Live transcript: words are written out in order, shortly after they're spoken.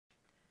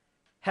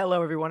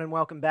Hello, everyone, and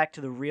welcome back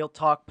to the Real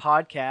Talk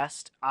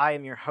Podcast. I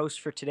am your host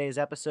for today's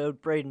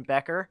episode, Braden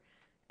Becker,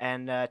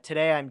 and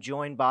today I'm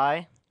joined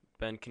by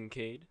Ben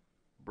Kincaid,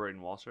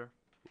 Braden Walser,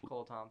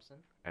 Cole Thompson.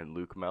 and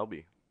Luke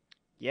Melby.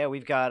 Yeah,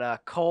 we've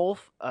got Cole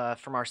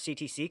from our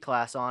CTC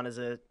class on as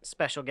a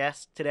special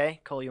guest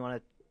today. Cole, you want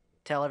to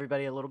tell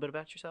everybody a little bit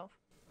about yourself?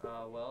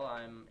 Well,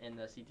 I'm in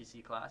the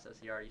CTC class, as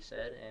he already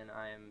said, and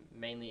I am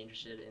mainly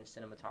interested in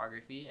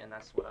cinematography, and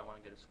that's what I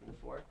want to go to school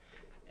for.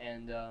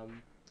 And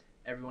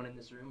everyone in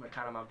this room are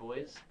kind of my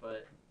boys,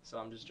 so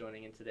I'm just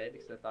joining in today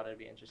because I thought it'd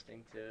be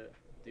interesting to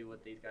do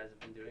what these guys have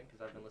been doing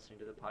because I've been listening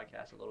to the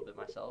podcast a little bit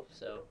myself,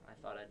 so I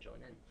thought I'd join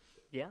in.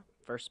 Yeah,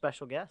 first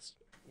special guest.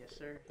 Yes,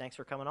 sir. Thanks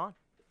for coming on.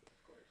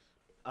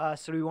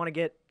 So do we want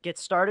to get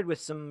started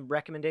with some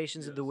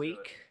recommendations of the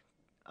week?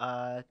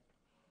 Does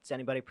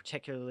anybody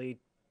particularly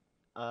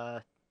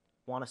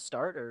want to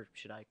start, or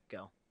should I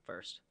go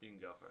first? You can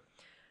go for it.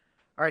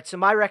 All right, so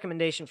my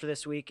recommendation for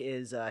this week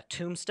is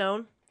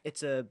Tombstone.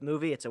 It's a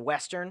movie. It's a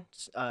Western.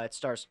 It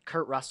stars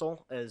Kurt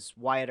Russell as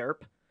Wyatt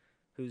Earp,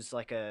 who's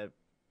like a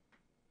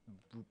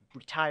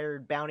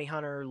retired bounty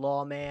hunter,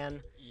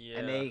 lawman,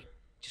 and they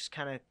just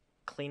kind of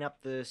clean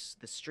up the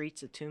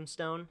streets of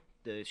Tombstone.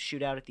 The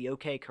shootout at the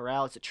OK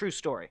Corral. It's a true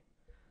story.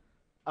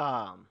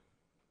 Yeah,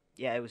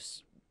 it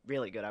was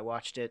really good. I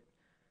watched it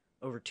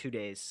over 2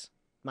 days.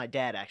 My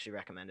dad actually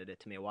recommended it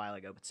to me a while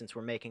ago, but since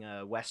we're making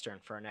a Western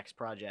for our next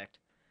project,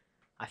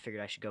 I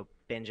figured I should go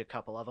binge a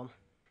couple of them.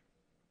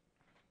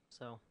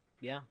 So,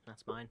 yeah,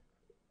 that's mine.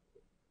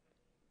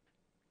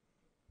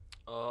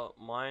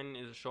 Mine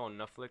is a show on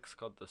Netflix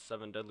called The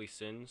Seven Deadly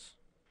Sins.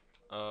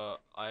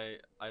 I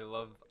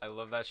love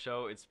that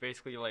show. It's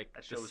basically like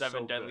That the show is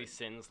seven so deadly good.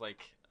 sins,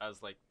 as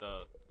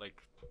the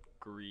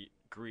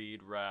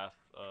greed, wrath,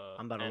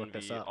 I'm about to look envy,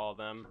 this up. all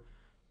them,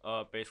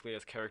 basically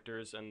as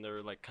characters, and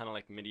they're like kind of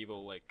like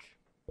medieval, like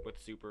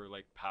with super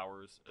like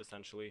powers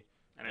essentially.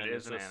 And And it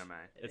it's is an just- anime.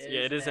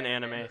 It is an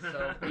anime,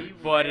 So but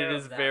beware it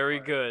is of that very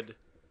part. good.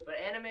 But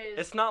anime is...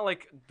 It's not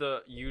like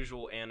the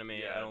usual anime.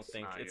 Yeah, I don't it's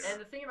think not it's. your-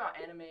 And the thing about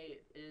anime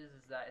is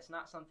that it's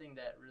not something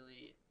that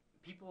really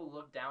people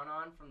look down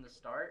on from the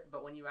start,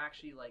 but when you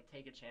actually like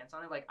take a chance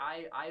on it, like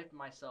I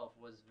myself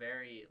was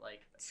very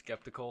like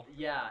Skeptical.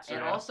 yeah, So,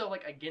 and yeah. also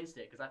like against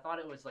it because I thought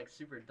it was like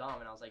super dumb,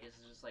 and I was like, this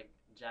is just like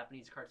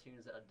Japanese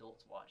cartoons that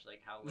adults watch.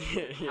 Like how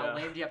lame, Yeah. how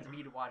lame do you have to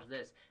be to watch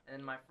this? And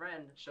then my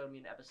friend showed me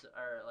an episode,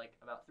 or like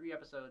about 3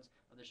 episodes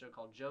of the show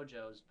called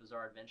JoJo's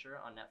Bizarre Adventure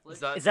on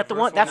Netflix. Is that the first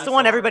one? That's you the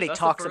one saw? everybody That's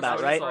talks first about, one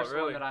you right? saw, That's the first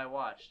really? one that I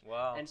watched.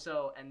 Wow.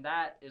 And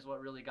that is what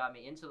really got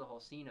me into the whole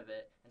scene of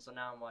it. And so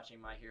now I'm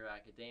watching My Hero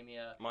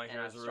Academia. My and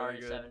Hero's I've really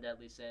started good. Seven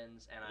Deadly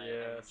Sins, and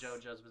Yes.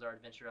 JoJo's Bizarre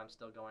Adventure. I'm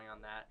still going on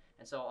that.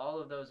 And so all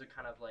of those are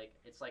kind of like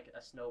it's like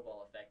a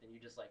snowball effect, and you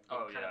just like get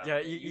Oh, kind of, Yeah,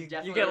 you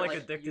definitely, get like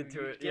addicted you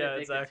to it. get Yeah, addicted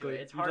to exactly.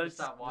 it. It's You hard to just-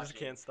 stop You just watching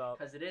can't stop.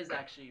 because it is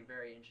actually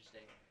very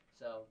interesting.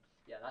 So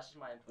yeah, that's just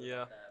my input.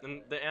 Yeah, about that,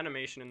 and but, the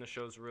animation in the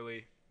show is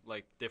really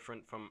like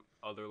different from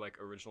other like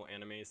original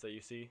animes that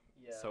you see.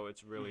 yeah. So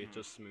it's really Mhm.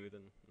 just smooth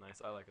and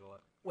nice. I like it a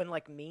lot. When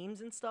like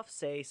memes and stuff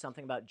say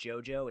something about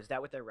JoJo, is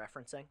that what they're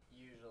referencing?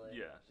 usually.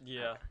 Yes.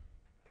 Yeah.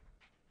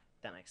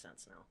 That makes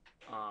sense now.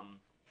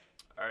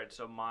 All right,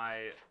 so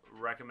my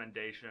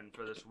recommendation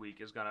for this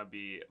week is gonna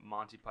be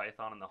Monty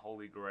Python and the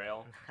Holy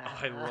Grail.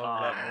 I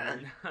love that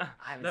movie. I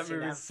haven't That seen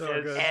movie's that so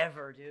It's- good.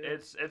 ever, dude.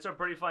 it's a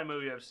pretty funny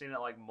movie. I've seen it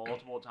like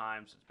multiple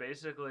times. It's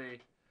basically,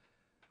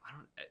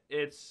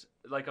 it's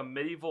like a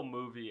medieval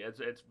movie.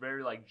 It's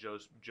very like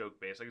joke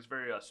based. Like it's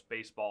very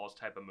Spaceballs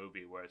type of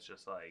movie where it's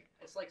just like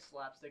It's like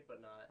slapstick,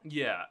 but not.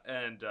 yeah,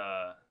 and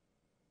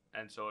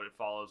so it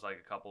follows like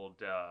a couple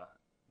of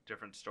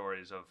different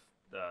stories of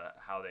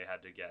how they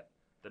had to get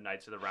the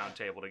Knights of the Round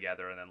Table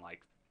together, and then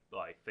like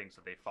things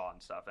that they fought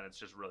and stuff, and it's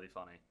just really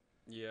funny.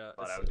 Yeah,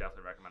 But I would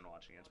definitely recommend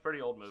watching it. It's a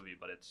pretty old movie,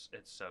 but it's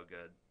so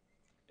good.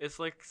 it's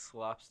like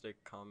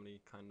slapstick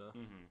comedy kind of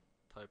Mm-hmm.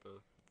 type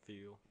of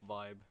feel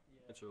vibe.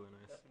 Yeah, It's really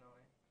nice. definitely.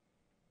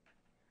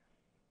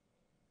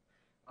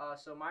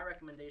 So my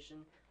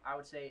recommendation, I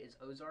would say, is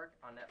Ozark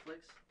on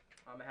Netflix.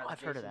 It has I've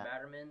Jason heard of that.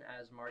 Batterman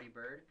as Marty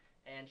Bird,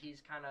 and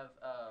he's kind of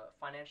a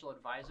financial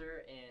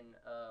advisor in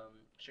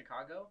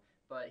Chicago,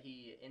 but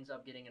he ends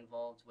up getting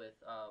involved with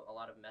a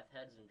lot of meth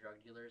heads and drug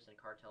dealers and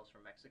cartels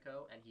from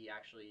Mexico, and he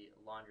actually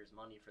launders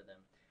money for them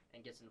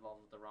and gets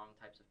involved with the wrong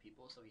types of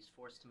people. So he's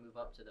forced to move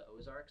up to the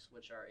Ozarks,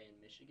 which are in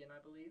Michigan,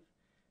 I believe,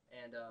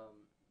 and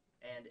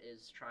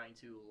is trying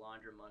to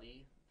launder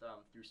money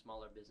through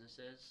smaller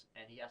businesses,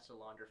 and he has to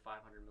launder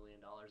 $500 million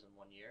in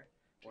 1 year,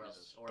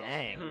 Jesus.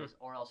 Dang.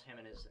 or else him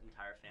and his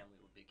entire family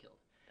would be killed.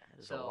 That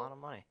is a So- lot of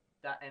money.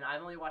 And I've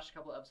only watched a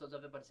couple episodes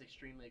of it, but it's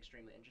extremely,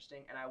 extremely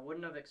interesting. And I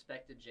wouldn't have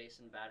expected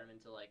Jason Batterman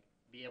to like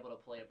be able to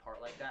play a part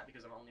like that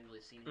because I've only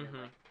really seen him in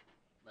Mhm.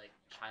 like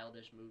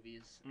childish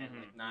movies and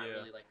like Mhm, not yeah.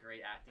 really like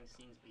great acting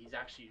scenes. But he's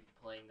actually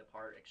playing the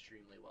part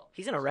extremely well.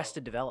 He's in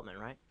Arrested Development,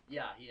 right?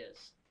 Yeah, he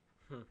is.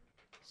 Hmm.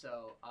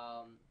 So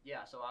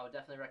so I would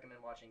definitely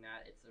recommend watching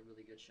that. It's a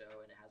really good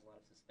show and it has a lot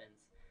of suspense.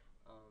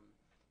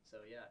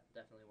 So yeah,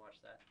 definitely watch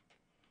that.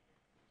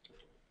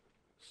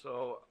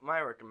 So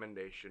my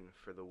recommendation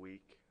for the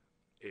week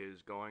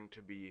is going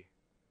to be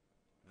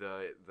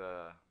the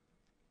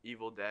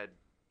Evil Dead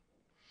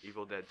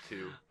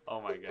 2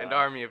 Oh my god. and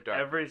Army of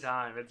Darkness. Every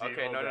time it's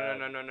Okay, Evil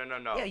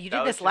Dead. no. Yeah, you That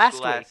did was this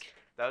just last week.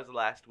 That was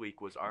last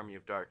week was Army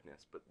of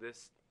Darkness, but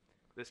this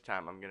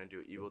time I'm gonna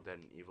do Evil Dead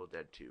and Evil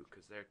Dead 2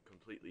 because they're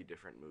completely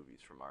different movies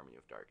from Army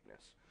of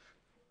Darkness.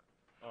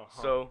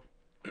 Uh-huh. So,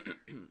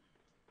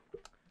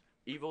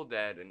 Evil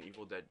Dead and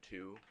Evil Dead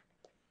 2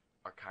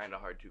 are kind of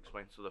hard to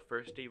explain. So the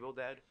first Evil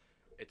Dead,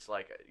 it's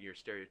like your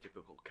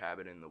stereotypical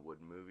cabin in the wood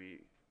movie,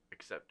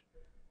 except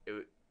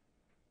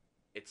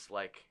it's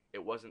like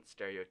it wasn't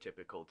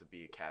stereotypical to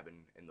be a cabin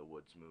in the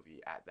woods movie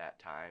at that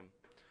time.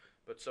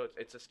 But so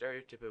it's a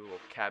stereotypical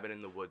cabin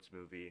in the woods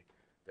movie.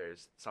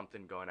 There's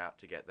something going out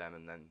to get them,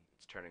 and then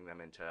it's turning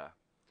them into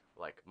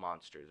like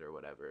monsters or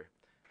whatever,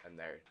 and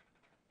they're,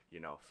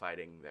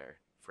 fighting their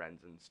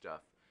friends and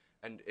stuff.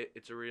 And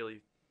it's a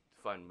really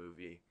fun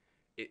movie.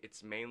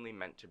 It's mainly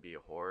meant to be a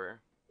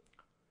horror,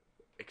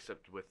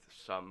 except with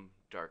some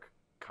dark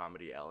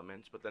comedy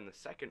elements. But then the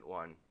second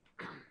one,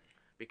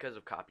 because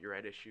of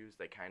copyright issues,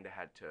 they kind of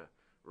had to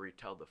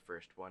retell the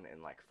first one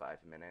in like 5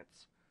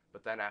 minutes.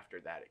 But then after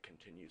that, it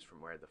continues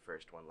from where the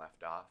first one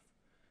left off,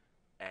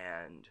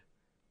 and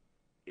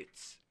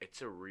it's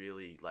a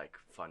really like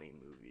funny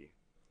movie,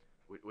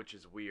 which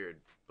is weird.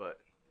 But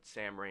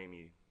Sam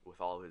Raimi, with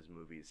all his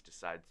movies,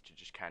 decides to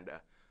just kind of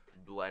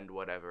blend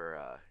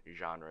whatever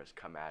genres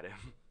come at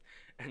him,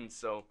 and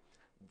so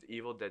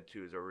Evil Dead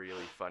 2 is a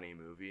really funny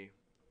movie,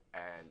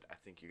 and I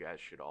think you guys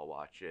should all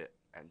watch it.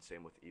 And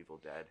same with Evil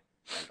Dead,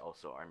 and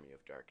also Army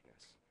of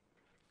Darkness.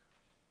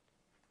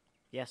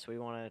 Yes, we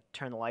want to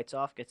turn the lights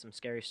off, get some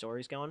scary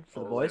stories going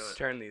for the Let's boys.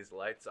 turn these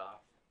lights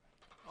off.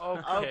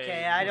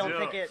 Okay, I don't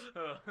think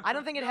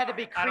it had to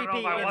be I don't know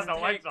creepy. if I want the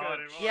in- lights on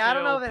anymore. Yeah, I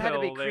don't know if it had to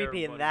be Chill pill there,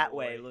 creepy in buddy that boy.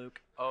 way,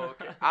 Luke. Oh,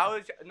 okay. I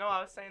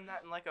was saying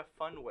that in like a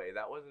fun way.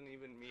 That wasn't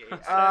even me. Say that in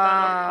a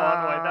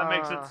fun way. That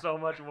makes it so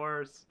much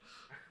worse.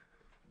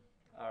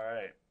 All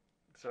right.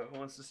 So who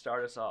wants to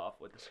start us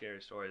off with the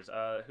scary stories?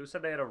 Who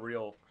said they had a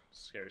real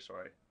scary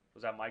story?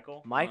 Was that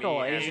Michael?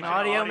 Michael, Me and Asian Michael.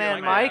 Audio Audio Man,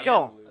 Man.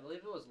 Michael. I believe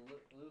it was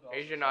Luke. also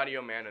Asian said Audio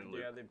it. Man and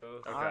Luke. Yeah, they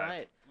both. Okay. All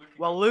right. Luke can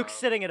Well, go Luke's first.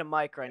 sitting at a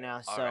mic right now,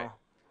 All so right.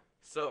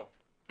 So,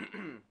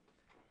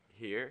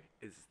 here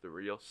is the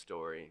real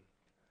story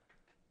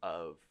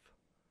of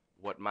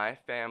what my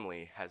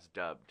family has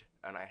dubbed,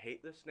 and I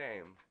hate this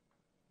name,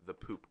 the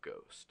poop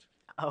ghost.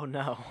 oh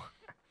no.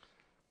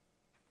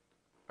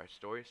 Our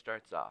story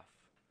starts off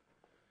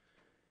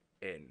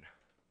in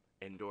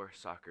indoor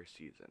soccer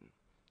season,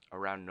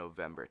 around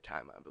November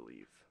time, I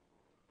believe.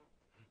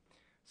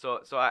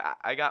 So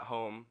I got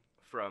home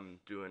from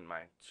doing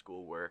my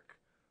schoolwork,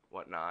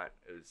 whatnot.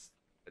 It was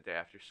a day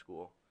after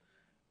school,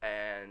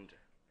 and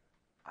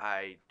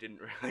I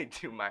didn't really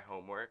do my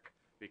homework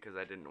because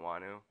I didn't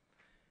want to.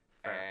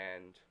 Fair.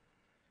 And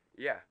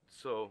yeah,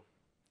 so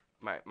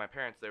my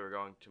parents, they were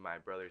going to my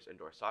brother's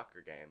indoor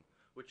soccer game,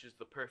 which is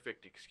the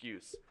perfect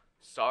excuse.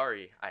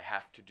 Sorry, I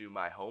have to do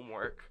my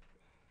homework.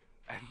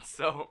 And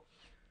so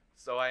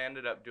I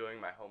ended up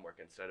doing my homework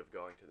instead of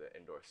going to the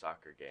indoor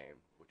soccer game,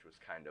 which was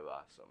kind of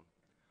awesome.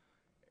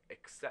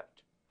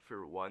 Except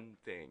for one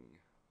thing.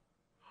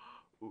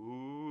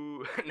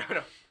 Ooh,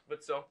 no.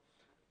 But so,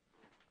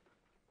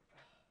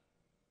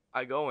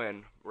 I go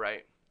in,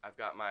 right? I've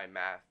got my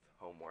math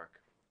homework,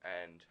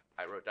 and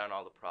I wrote down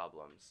all the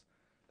problems.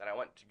 Then I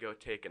went to go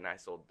take a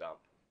nice old dump.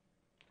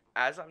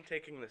 As I'm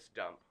taking this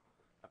dump,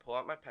 I pull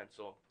out my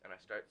pencil, and I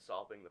start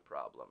solving the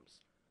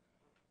problems.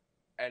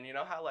 And you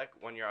know how, like,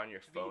 when you're on your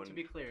phone... To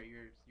be clear,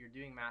 you're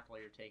doing math while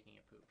you're taking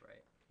a poop,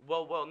 right?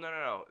 Well,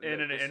 no. In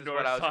an This indoor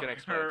is what I was going to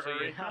explain. soccer So you,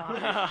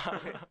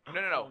 arena.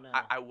 no. Oh, no.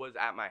 I was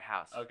at my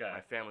house. Okay.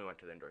 My family went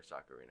to the indoor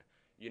soccer arena.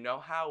 You know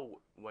how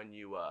when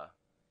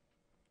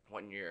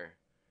you're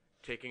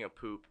taking a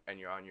poop and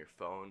you're on your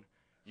phone,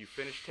 you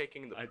finish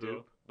taking the I poop,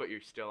 do. but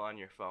you're still on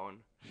your phone?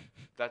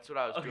 That's what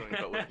I was doing,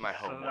 but with my So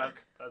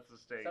homework. that's the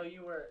state. So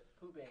you were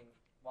pooping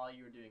while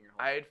you were doing your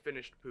I homework. had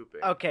finished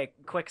pooping. Okay,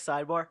 quick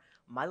sidebar.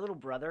 My little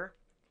brother,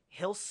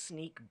 he'll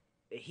sneak.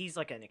 He's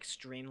like an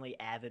extremely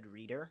avid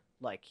reader.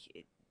 Like,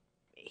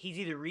 he's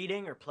either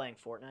reading or playing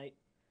Fortnite,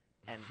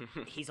 and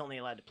he's only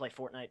allowed to play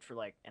Fortnite for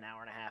like an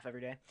hour and a half every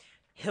day.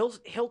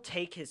 He'll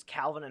take his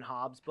Calvin and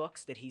Hobbes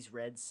books that he's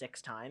read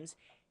 6 times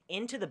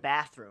into the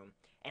bathroom,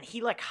 and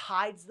he like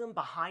hides them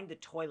behind the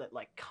toilet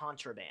like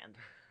contraband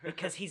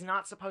because he's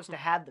not supposed to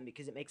have them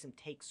because it makes him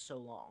take so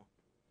long.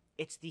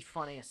 It's the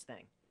funniest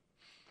thing.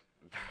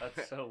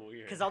 That's so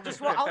weird. Because I'll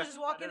just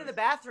walk into the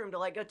bathroom to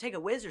like go take a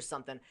whiz or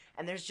something,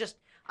 and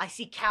I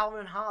see Calvin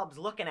and Hobbes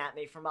looking at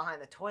me from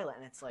behind the toilet,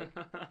 and it's like,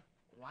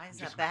 why is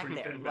Just that back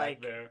there? creeping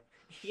Like, there.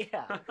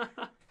 yeah,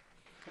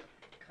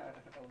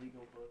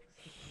 Illegal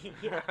books.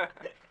 yeah.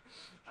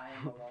 I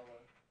am a Lolo.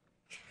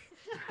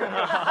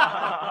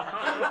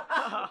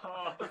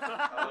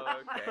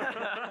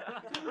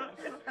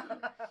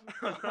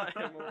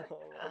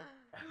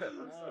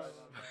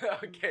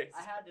 Okay.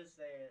 I had to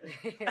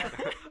say it.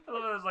 I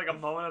love it was like a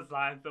moment of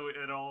silence, so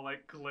it all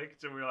like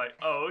clicked, and we were like,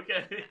 "Oh,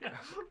 okay."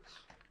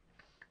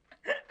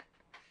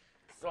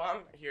 So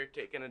I'm here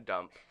taking a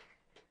dump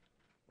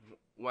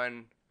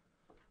when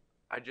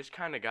I just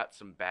kind of got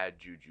some bad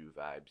juju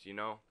vibes, you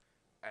know?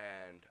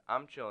 And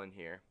I'm chilling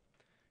here,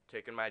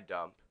 taking my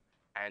dump,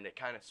 and it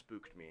kind of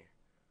spooked me.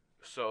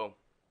 So,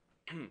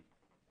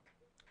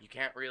 you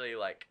can't really,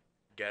 like,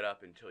 get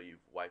up until you've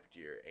wiped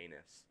your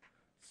anus.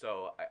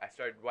 So, I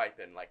started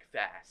wiping, like,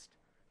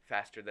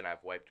 faster than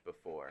I've wiped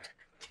before.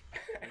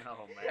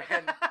 Oh,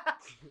 man.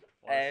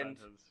 And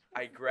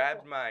I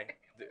grabbed my...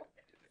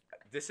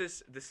 This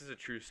is a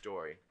true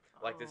story.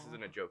 Like, this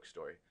isn't a joke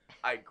story.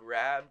 I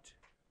grabbed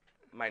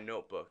my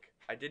notebook.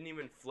 I didn't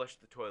even flush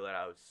the toilet.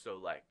 I was so,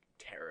 like,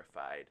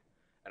 terrified.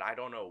 And I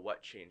don't know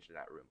what changed in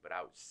that room, but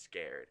I was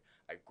scared.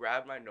 I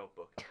grabbed my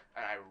notebook,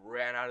 and I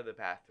ran out of the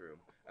bathroom.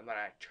 And then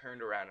I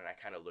turned around, and I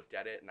kind of looked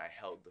at it, and I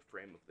held the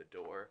frame of the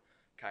door,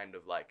 kind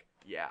of like,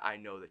 yeah, I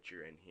know that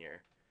you're in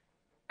here.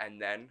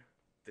 And then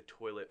the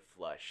toilet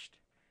flushed,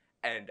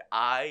 and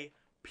I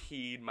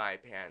peed my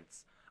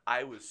pants.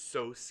 I was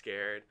so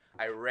scared.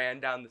 I ran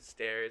down the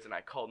stairs, and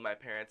I called my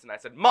parents, and I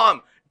said,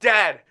 Mom,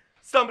 Dad,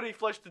 somebody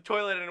flushed the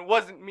toilet, and it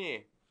wasn't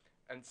me.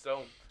 And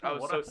so I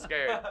was so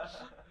scared.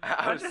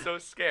 I was so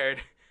scared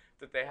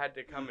that they had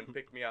to come and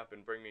pick me up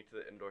and bring me to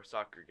the indoor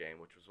soccer game,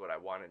 which was what I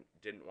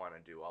didn't want to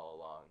do all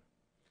along.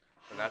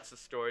 And that's the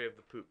story of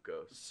the poop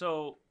ghost.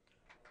 So,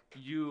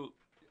 you're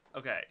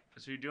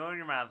doing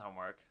your math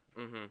homework,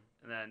 Mm-hmm.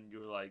 and then you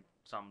were like,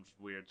 something's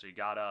weird, so you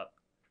got up,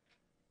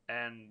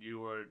 and you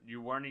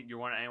weren't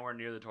anywhere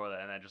near the toilet,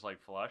 and then just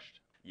like flushed.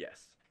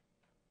 Yes.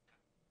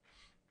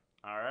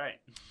 All right.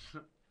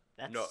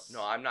 No,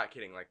 I'm not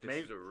kidding. Like, this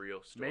Maybe- is a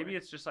real story. Maybe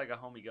it's just like a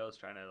homie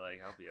ghost trying to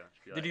like help you.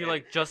 Just be Did like, you "Hey,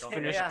 like just don't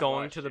finish forget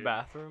going flush, to the dude."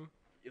 bathroom?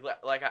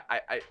 Like,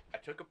 I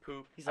took a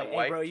poop. He's I like,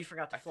 wiped, hey, bro, you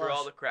forgot to I flush. threw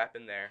all the crap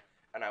in there,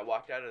 and I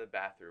walked out of the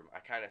bathroom. I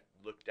kind of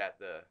looked at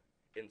the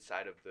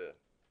inside of the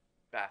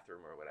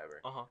bathroom or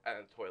whatever,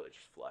 and the toilet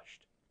just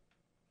flushed.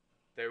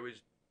 There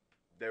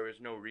was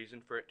no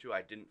reason for it to.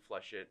 I didn't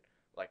flush it,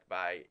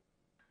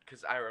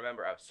 because I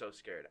remember I was so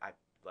scared. I,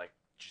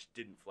 just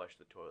didn't flush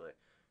the toilet.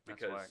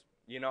 Because,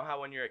 you know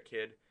how when you're a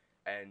kid,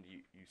 and you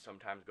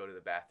sometimes go to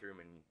the bathroom,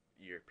 and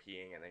you're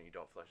peeing, and then you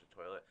don't flush the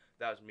toilet?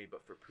 That was me,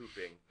 but for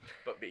pooping,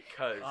 but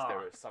because there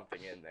was something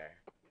in there.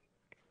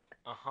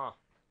 Uh-huh.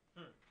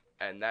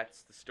 And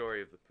that's the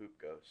story of the poop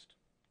ghost.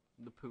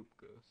 The poop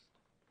ghost.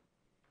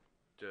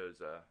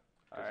 Does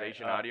Alright,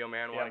 Asian Audio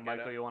Man want to get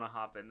Michael, it? you want to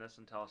hop in this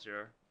and tell us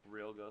your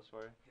real ghost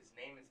story? His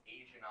name is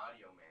Asian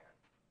Audio Man.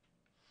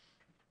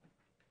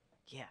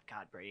 Yeah,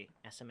 God, Brady.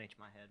 SMH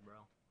my head, bro.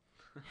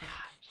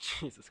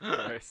 Jesus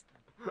Christ.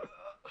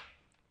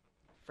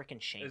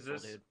 Freaking shameful,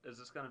 dude. Is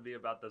this gonna be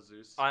about the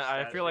Zeus?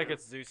 I feel like statue?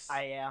 it's Zeus.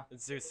 Yeah.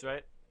 It's Zeus,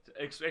 right?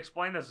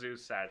 Explain the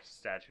Zeus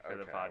statue for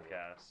the Okay, I will.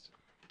 podcast.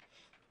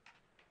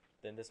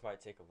 Then this might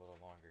take a little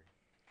longer.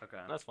 Okay.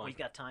 That's Well, fine. you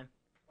got time.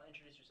 Well,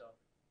 introduce yourself.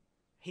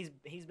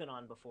 He's been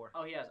on before.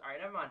 Oh, he has. All right,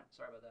 never mind.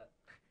 Sorry about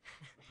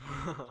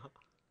that.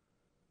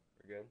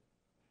 We're good?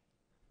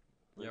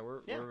 Yeah,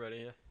 we're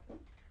ready. Yeah.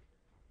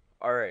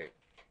 All right.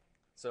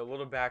 So a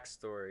little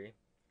backstory.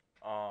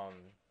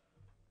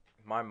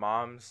 My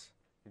mom's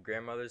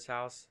grandmother's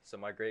house, so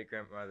my great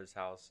grandmother's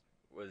house,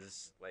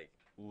 was like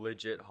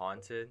legit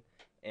haunted.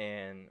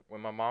 And when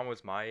my mom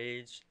was my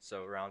age,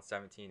 so around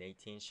 17,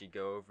 18, she'd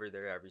go over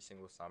there every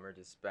single summer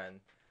to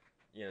spend,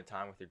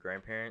 time with her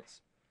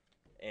grandparents.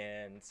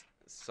 And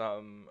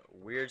some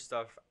weird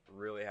stuff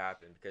really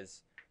happened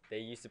because they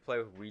used to play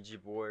with Ouija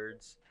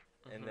boards,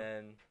 and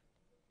then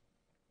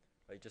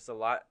just a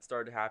lot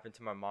started to happen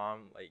to my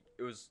mom. Like,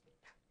 it was,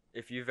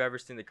 if you've ever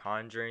seen The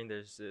Conjuring,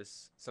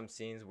 there's some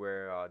scenes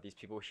where these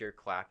people hear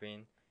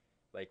clapping,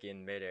 like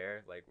in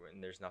midair, like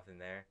when there's nothing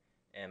there.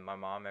 And my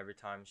mom, every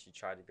time she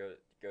tried to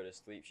go to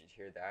sleep, she'd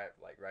hear that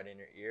like right in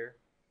her ear.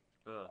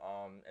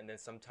 And then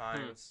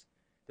sometimes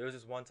there was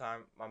this one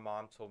time my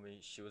mom told me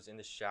she was in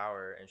the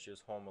shower and she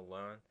was home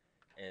alone,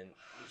 and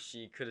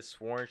she could have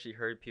sworn she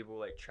heard people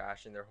like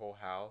trashing their whole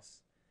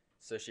house.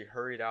 So she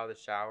hurried out of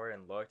the shower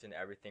and looked, and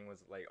everything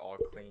was like all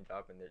cleaned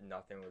up and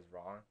nothing was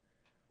wrong.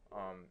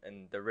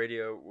 And the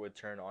radio would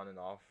turn on and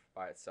off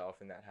by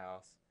itself in that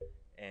house.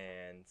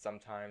 And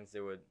sometimes they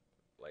would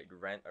like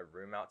rent a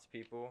room out to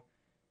people,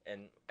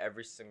 and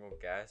every single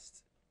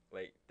guest,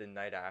 like the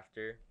night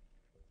after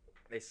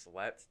they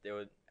slept, they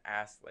would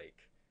ask like,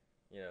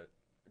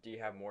 do you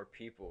have more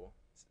people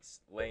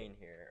laying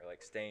here or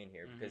like staying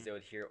here? Because they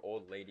would hear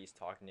old ladies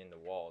talking in the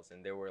walls,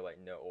 and there were like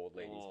no old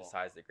ladies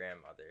besides the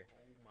grandmother.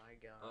 Oh my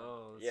God.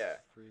 Oh, that's Yeah.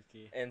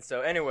 freaky. And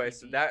so anyway,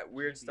 so Creepy, that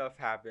weird creepy. stuff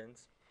happened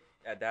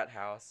at that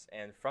house,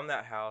 and from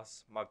that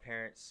house my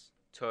parents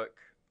took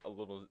a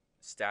little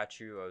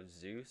statue of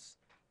Zeus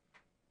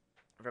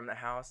from the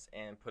house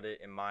and put it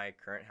in my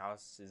current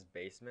house's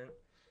basement.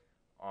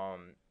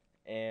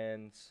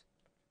 And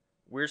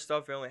weird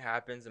stuff only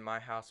happens in my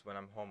house when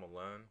I'm home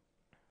alone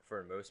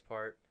for the most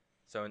part.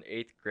 So in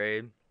 8th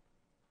grade,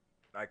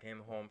 I came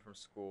home from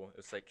school. It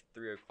was like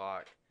 3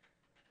 o'clock.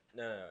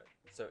 No.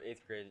 So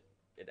 8th grade,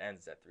 it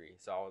ends at 3.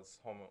 So I was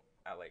home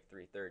at like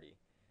 3:30,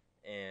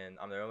 and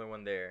I'm the only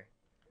one there.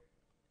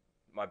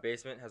 my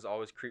basement has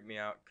always creeped me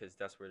out because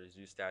that's where the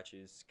zoo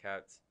statue's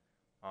kept.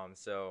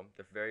 So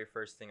the very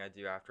first thing I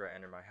do after I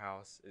enter my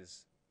house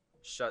is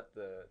shut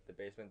the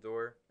basement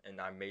door, and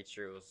I made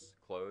sure it was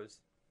closed,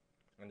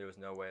 and there was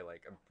no way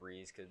like a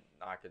breeze could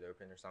knock it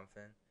open or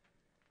something.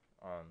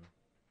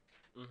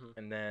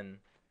 And then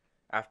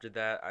after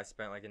that, I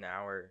spent like an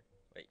hour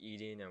like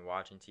eating and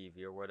watching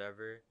TV or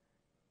whatever,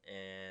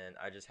 and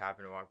I just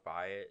happened to walk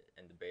by it,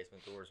 and the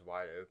basement door is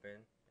wide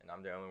open, and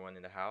I'm the only one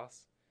in the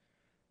house.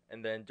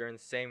 And then during the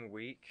same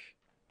week,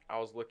 I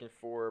was looking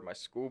for my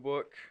school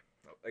book.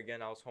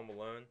 Again, I was home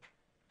alone,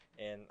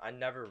 and I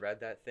never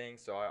read that thing,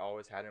 so I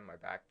always had it in my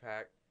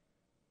backpack.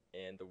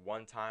 And the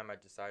one time I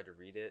decided to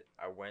read it,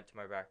 I went to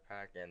my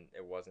backpack, and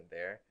it wasn't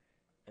there.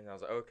 And I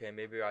was like, okay,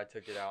 maybe I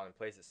took it out and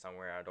placed it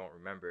somewhere I don't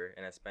remember.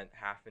 And I spent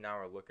half an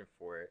hour looking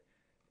for it,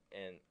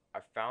 and I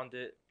found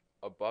it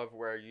above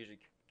where I usually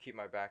keep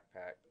my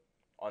backpack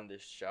on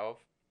this shelf.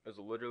 It was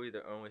literally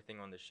the only thing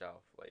on the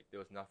shelf. Like, there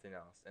was nothing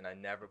else. And I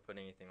never put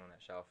anything on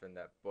that shelf, and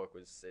that book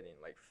was sitting,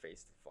 like,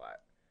 face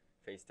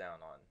down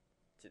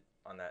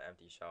on that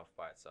empty shelf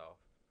by itself.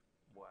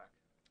 Whack.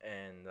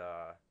 And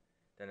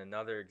then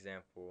another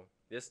example.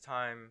 This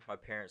time, my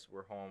parents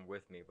were home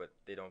with me, but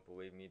they don't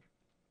believe me.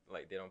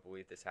 Like, they don't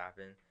believe this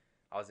happened.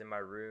 I was in my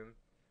room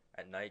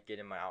at night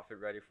getting my outfit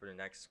ready for the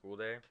next school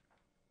day.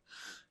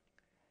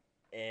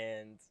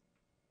 And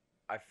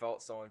I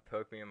felt someone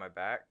poke me in my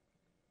back.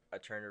 I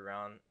turned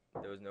around.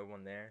 There was no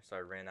one there, so I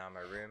ran out of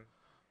my room.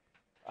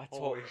 I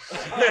told you.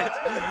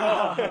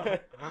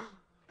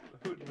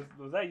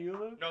 Was that you,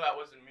 Luke? No, that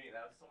wasn't me.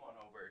 That was someone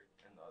over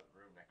in the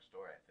room next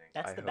door, I think.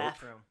 That's I the hope.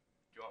 bathroom.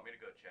 Do you want me to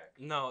go check?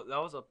 No, that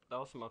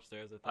was from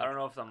upstairs. I think. I don't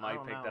know if the I mic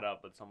don't picked know. that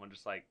up, but someone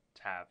just like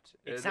tapped.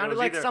 It was sounded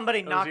like either- somebody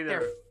it was knocked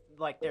either-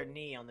 their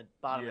knee on the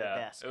bottom of the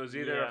desk. It was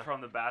either Yeah. from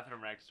the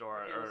bathroom next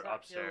door or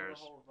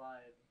upstairs.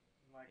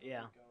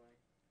 Yeah.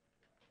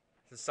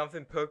 So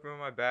something poked me on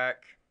my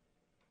back.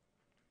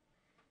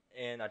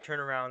 And I turn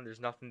around,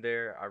 there's nothing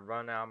there. I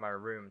run out of my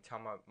room, tell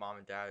my mom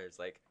and dad, it's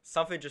like,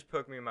 something just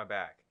poked me in my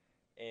back.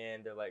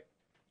 And they're like,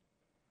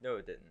 no,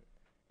 it didn't.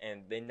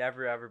 And they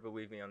never ever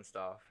believe me on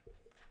stuff.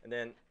 And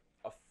then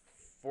a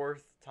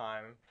fourth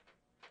time,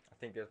 I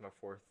think there's my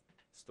fourth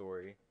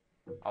story.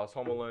 I was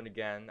home alone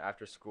again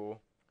after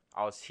school.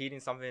 I was heating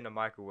something in the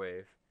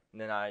microwave.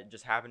 And then I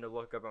just happened to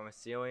look up on my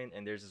ceiling,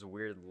 and there's this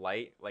weird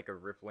light, like a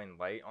rippling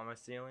light on my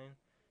ceiling.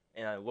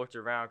 And I looked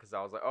around because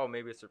I was like, oh,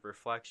 maybe it's a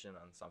reflection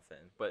on something.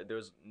 But there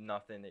was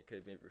nothing it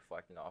could be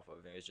reflecting off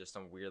of. It was just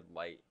some weird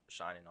light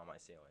shining on my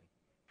ceiling.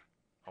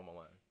 Home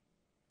alone.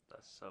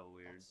 That's so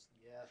weird.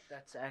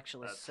 That's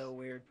actually That's- so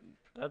weird.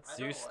 That's I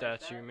Zeus don't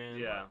like statue, that. man.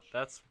 Yeah.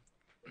 That's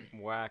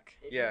whack.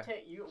 If Yeah.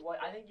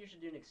 I think you should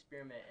do an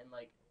experiment and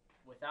like,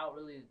 without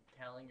really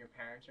telling your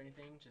parents or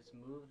anything, just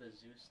move the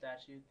Zeus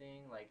statue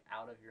thing like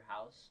out of your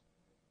house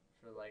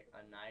for like a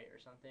night or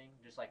something.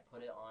 Just like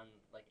put it on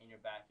like in your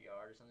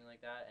backyard or something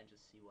like that, and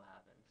just see what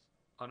happens.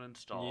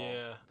 Uninstall.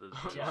 Yeah. The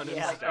Yeah.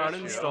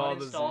 Uninstall the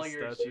uninstall Zeus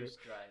your statue. Zeus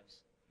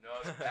drives. No,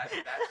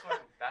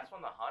 that's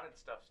when the haunted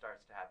stuff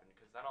starts to happen,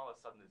 because then all of a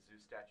sudden the zoo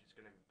statue's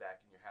gonna be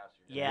back in your house.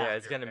 You're Yeah. Yeah,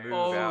 it's gonna move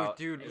Oh, out.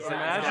 dude, Yeah.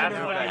 imagine That's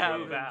if when that you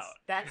happens. move out.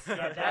 That's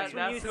That- that's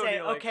when you that's when say,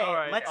 you're like, okay,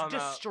 alright, let's on a-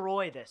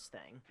 destroy this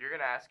thing. You're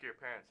gonna ask your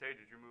parents, hey,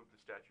 did you move the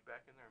statue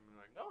back in there? And be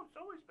like, no, it's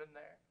always been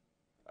there.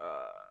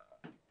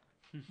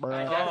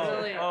 I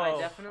definitely, Oh,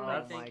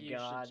 oh think my you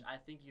God. should. I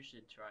think you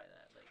should try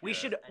that. Like, We Yeah.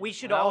 should and- we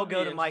should That all would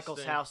go be to Michael's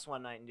interesting. house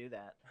one night and do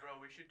that. Bro,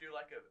 we should do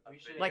like a We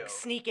should- video. Like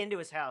sneak into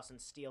his house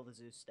and steal the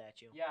Zeus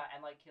statue. Yeah,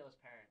 and like kill his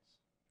parents.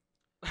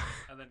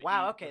 And then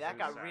Wow, eat okay, the that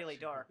Zeus got really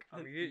statue. dark.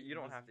 I mean, you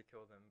don't have to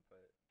kill them,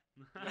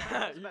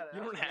 but you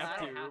don't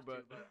have I to, don't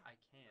but but I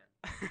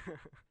can.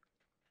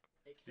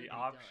 It can be The done.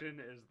 option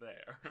is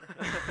there.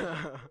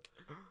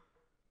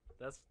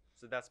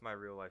 that's my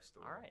real life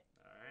story. All right.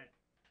 All right.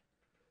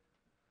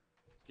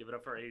 Give it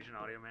up for Asian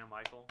audio man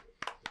Michael.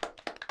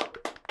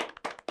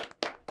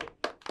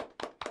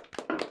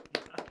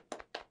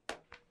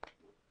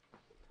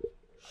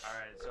 All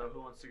right, so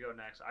who wants to go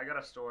next? I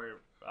got a story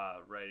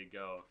ready to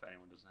go if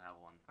anyone doesn't have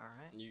one. All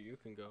right. you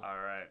can go. All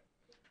right.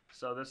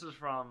 So this is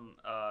from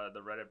the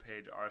Reddit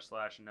page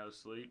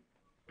r/nosleep,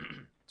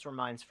 That's where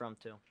mine's from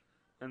too.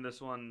 and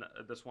this one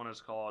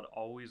is called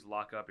 "Always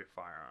Lock Up Your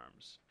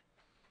Firearms."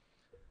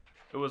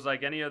 It was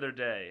like any other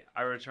day.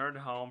 I returned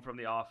home from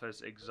the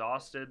office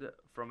exhausted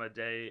from a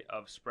day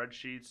of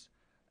spreadsheets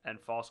and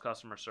false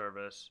customer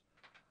service.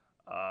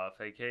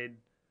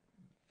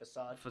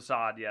 Facade,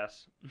 Facade.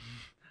 yes.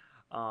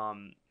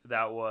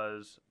 That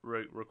was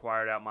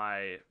required at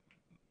my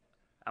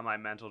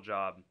mental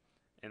job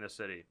in the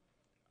city.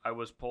 I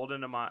pulled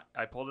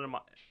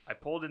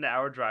into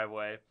our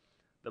driveway.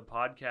 The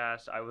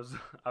podcast I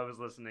was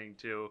listening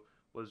to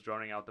was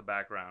droning out the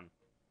background.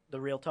 The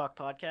Real Talk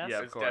podcast. Yeah,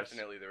 of It's course.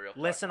 definitely the real.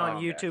 Listen Talk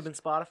on podcast. YouTube and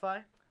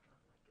Spotify.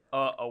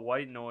 A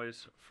white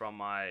noise from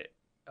my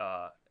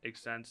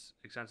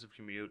extensive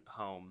commute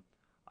home.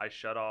 I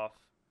shut off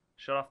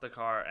the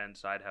car and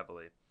sighed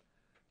heavily.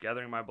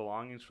 Gathering my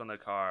belongings from the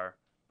car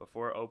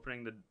before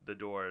opening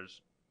the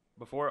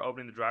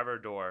driver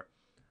door,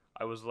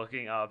 I was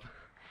looking up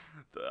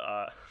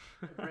the.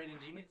 Brayden,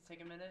 do you need to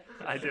take a minute?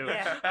 I do.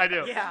 Yeah. I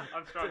do. Yeah.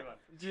 I'm struggling.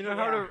 Do you know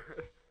how to?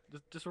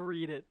 Just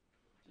read it.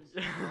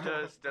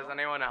 Does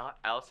anyone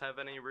else have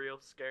any real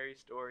scary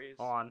stories?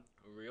 On.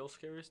 Real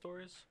scary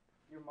stories?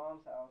 Your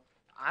mom's house.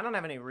 I don't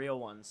have any real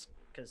ones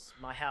because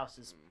my house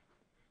is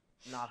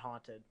not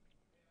haunted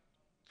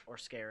or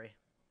scary.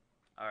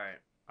 All right,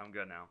 I'm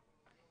good now.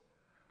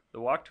 The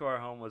walk to our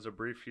home was a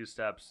brief few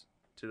steps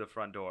to the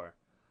front door,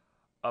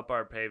 up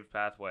our paved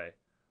pathway.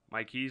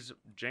 My keys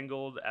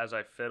jingled as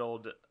I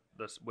fiddled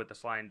with the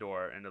sliding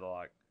door into the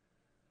lock.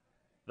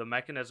 The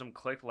mechanism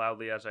clicked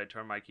loudly as I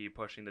turned my key,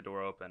 pushing the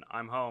door open.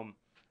 I'm home.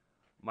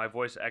 My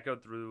voice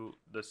echoed through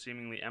the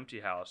seemingly empty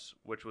house,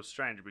 which was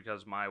strange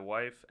because my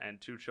wife and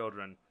 2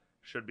 children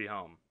should be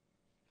home.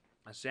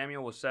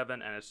 Samuel was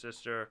 7 and his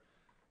sister,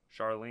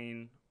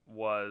 Charlene,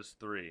 was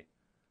 3.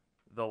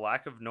 The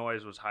lack of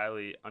noise was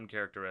highly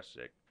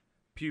uncharacteristic.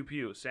 Pew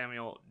pew,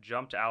 Samuel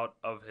jumped out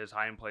of his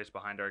hiding place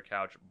behind our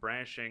couch,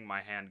 brandishing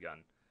my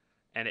handgun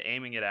and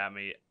aiming it at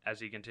me as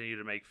he continued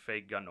to make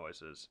fake gun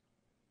noises.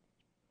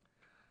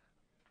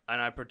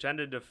 And I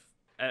pretended to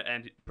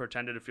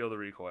feel the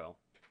recoil.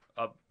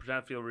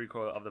 Pretended to feel the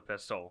recoil of the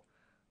pistol.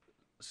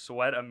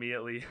 Sweat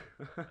immediately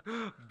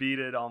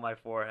beaded on my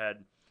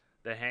forehead.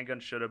 The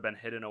handgun should have been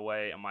hidden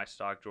away in my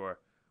stock drawer.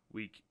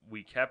 We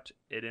kept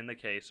it in the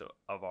case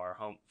of our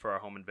home for our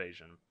home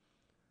invasion,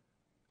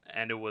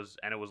 and it was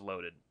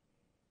loaded.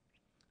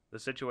 The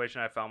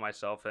situation I found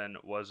myself in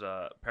was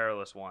a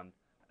perilous one,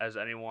 as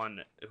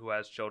anyone who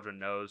has children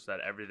knows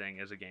that everything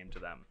is a game to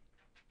them.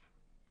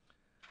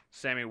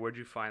 Sammy, where'd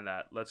you find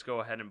that? Let's go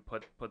ahead and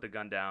put the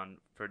gun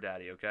down for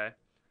Daddy, okay?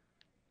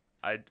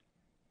 I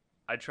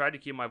tried to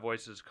keep my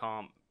voice as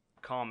calm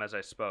as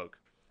I spoke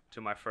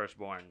to my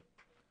firstborn.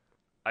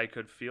 I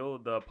could feel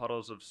the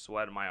puddles of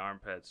sweat in my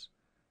armpits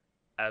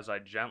as I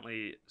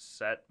gently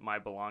set my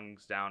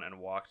belongings down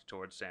and walked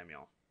towards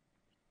Samuel.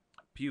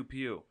 Pew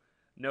pew.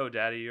 No,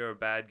 Daddy, you're a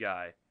bad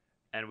guy,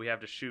 and we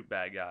have to shoot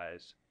bad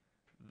guys.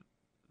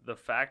 The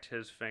fact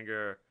his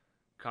finger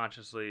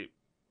consciously...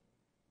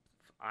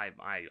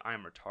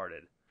 I'm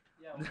retarded.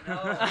 Yeah,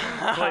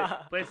 no.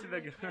 Placing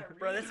the...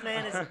 Bro, this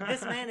man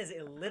is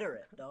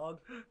illiterate,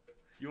 dog.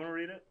 You want to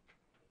read it?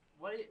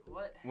 What?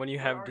 When you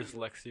Where have are you?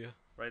 dyslexia.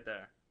 Right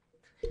there.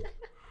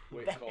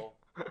 Wait, Cole.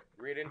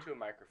 Read into a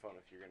microphone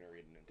if you're going to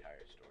read an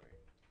entire story.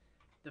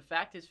 The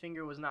fact his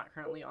finger was not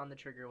currently on the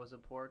trigger was a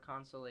poor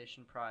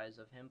consolation prize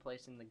of him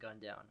placing the gun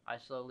down. I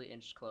slowly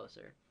inched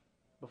closer.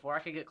 Before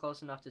I could get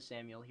close enough to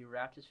Samuel, he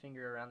wrapped his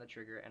finger around the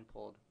trigger and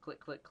pulled. Click,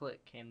 click,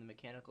 click came the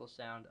mechanical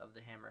sound of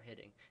the hammer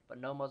hitting, but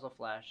no muzzle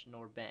flash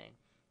nor bang,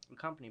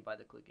 accompanied by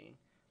the clicking.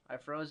 I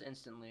froze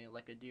instantly,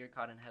 like a deer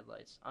caught in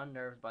headlights,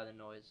 unnerved by the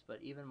noise,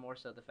 but even more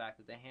so the fact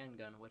that the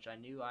handgun, which I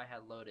knew I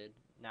had loaded,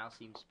 now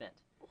seemed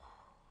spent.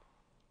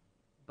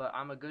 But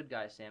I'm a good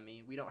guy,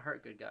 Sammy. We don't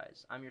hurt good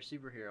guys. I'm your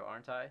superhero,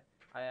 aren't I?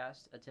 I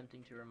asked,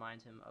 attempting to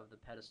remind him of the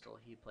pedestal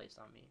he placed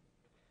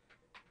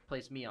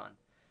me on.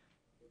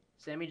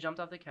 Sammy jumped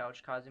off the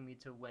couch, causing me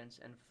to wince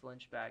and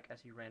flinch back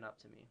as he ran up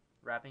to me,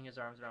 wrapping his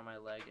arms around my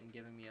leg and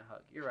giving me a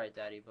hug. You're right,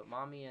 Daddy, but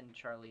Mommy and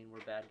Charlene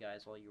were bad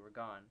guys while you were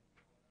gone.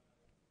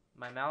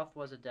 My mouth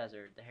was a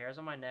desert. The hairs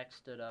on my neck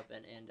stood up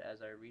and in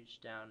as I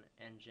reached down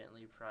and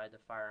gently pried the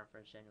firearm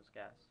from Samuel's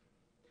gas.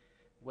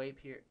 Wait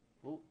here,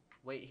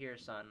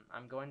 son.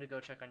 I'm going to go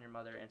check on your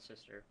mother and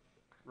sister.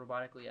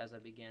 Robotically, as I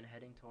began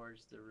heading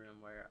towards the room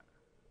where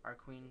our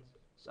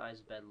queen-size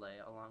bed lay,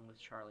 along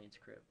with Charlene's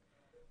crib.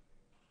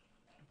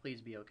 Please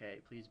be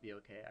okay. Please be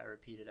okay. I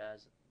repeated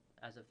as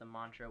if the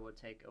mantra would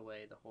take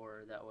away the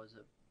horror that was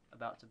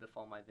about to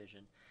befall my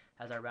vision.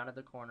 As I rounded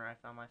the corner, I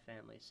found my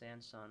family,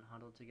 Sans son,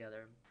 huddled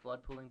together,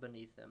 blood pooling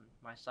beneath them.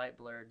 My sight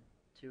blurred.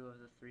 2 of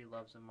the 3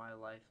 loves of my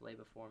life lay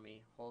before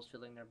me, holes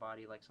filling their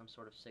body like some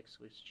sort of sick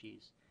Swiss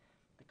cheese.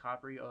 The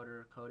coppery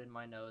odor coated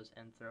my nose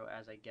and throat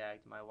as I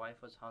gagged. My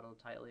wife was huddled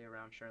tightly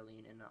around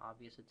Charlene in an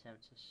obvious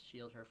attempt to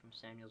shield her from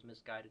Samuel's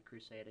misguided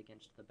crusade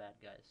against the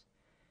bad guys.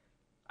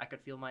 I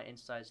could feel my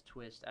insides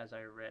twist as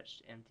I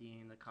retched,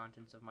 emptying the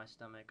contents of my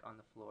stomach on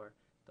the floor,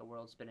 the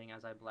world spinning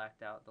as I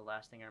blacked out, the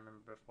last thing I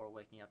remember before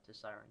waking up to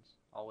sirens.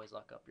 Always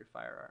lock up your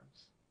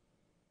firearms.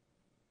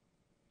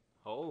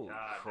 Holy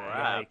God,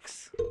 crap.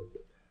 Yikes.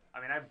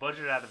 I mean, I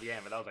butchered it at the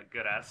beginning, but that was a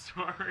good-ass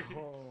story.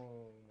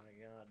 Oh my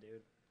god,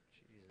 dude.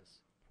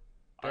 Jesus.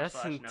 That's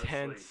r/no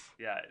intense. Sleep.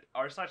 Yeah,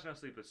 r/no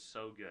sleep is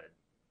so good.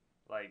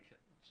 Like,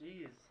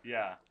 Jeez.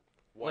 yeah.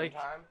 One Like,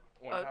 time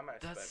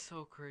That's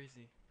so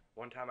crazy.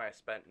 One time I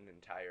spent an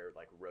entire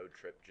road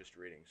trip just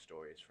reading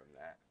stories from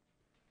that.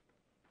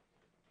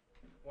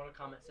 One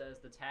comment says,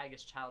 the tag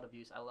is child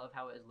abuse. I love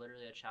how it is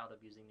literally a child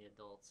abusing the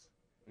adults.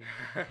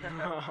 But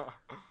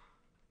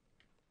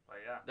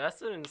yeah.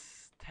 That's an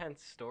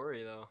intense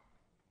story, though.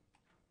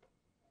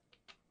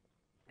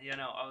 You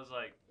know, I was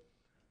like,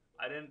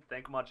 I didn't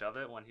think much of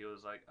it when he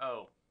was like,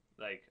 oh,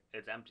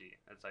 it's empty.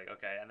 It's like,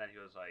 okay. And then he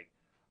was like,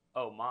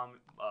 oh,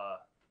 Mom,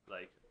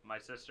 my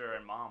sister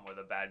and Mom were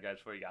the bad guys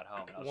before you got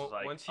home. And I was just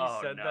like, Once he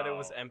said that it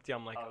was empty,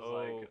 I'm like, I was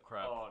oh, like,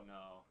 crap. oh,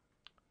 no.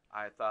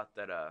 I thought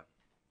that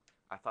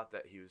I thought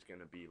that he was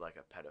gonna be like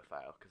a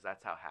pedophile, because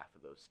that's how half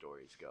of those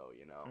stories go,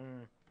 you know.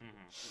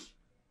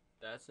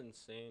 That's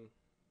insane.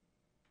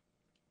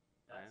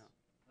 Ugh.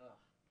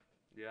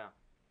 Yeah.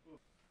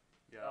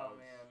 Yeah. Oh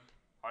man.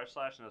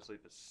 R/No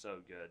Sleep is so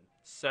good.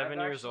 7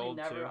 I've years actually old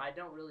too. I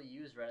don't really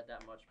use Reddit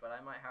that much, but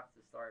I might have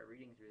to start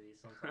reading through these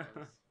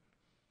sometimes.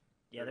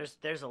 Yeah,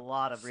 there's a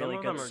lot of Some really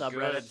of good them are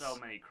There's subreddits. so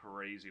many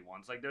crazy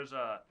ones. Like there's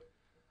a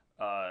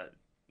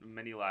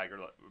mini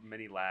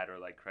lad or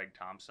like Craig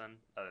Thompson.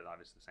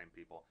 Obviously the same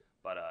people,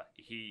 but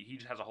he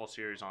just has a whole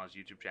series on his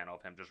YouTube channel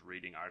of him just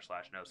reading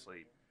r/No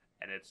Sleep,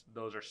 and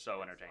those are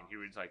so entertaining. He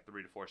reads like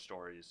 3 to 4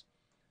 stories,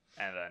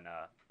 and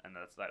then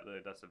that's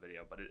the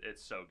video. But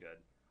it's so good.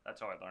 That's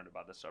how I learned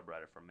about this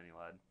subreddit from mini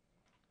lad.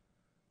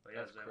 But yeah,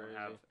 That's does anyone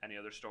crazy. have any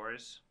other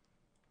stories?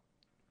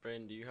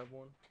 Brandon, do you have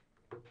one?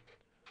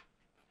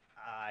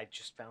 I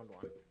just found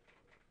one.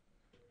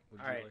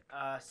 Would All you right.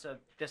 like- So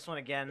this one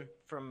again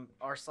from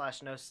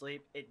r/No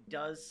Sleep. It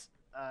does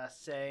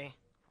say.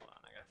 Hold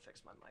on, I gotta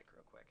fix my mic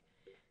real quick.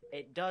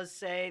 It does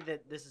say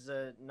that this is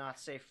a not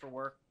safe for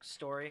work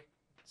story,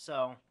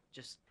 so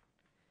just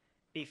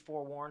be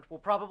forewarned. We'll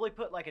probably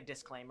put like a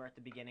disclaimer at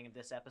the beginning of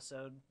this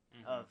episode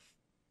of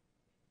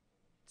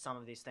some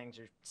of these things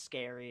are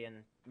scary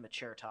and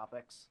mature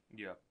topics.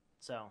 Yeah.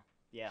 So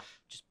yeah,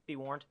 just be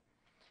warned.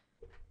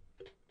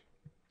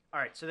 All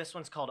right, so this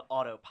one's called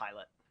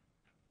Autopilot.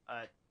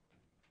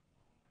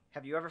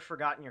 Have you ever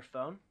forgotten your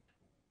phone?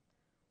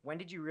 When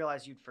did you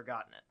realize you'd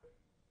forgotten it?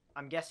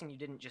 I'm guessing you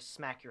didn't just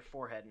smack your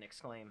forehead and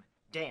exclaim,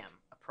 "Damn,"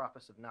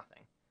 apropos of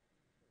nothing.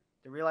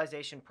 The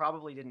realization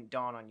probably didn't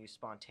dawn on you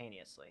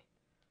spontaneously.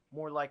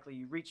 More likely,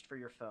 you reached for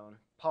your phone,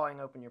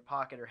 pawing open your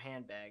pocket or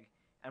handbag,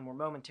 and were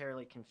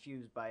momentarily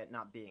confused by it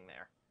not being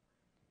there.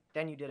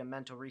 Then you did a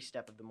mental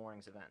restep of the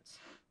morning's events.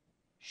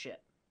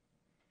 Shit.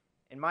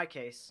 In my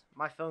case,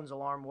 my phone's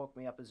alarm woke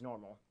me up as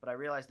normal, but I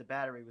realized the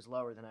battery was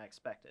lower than I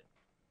expected.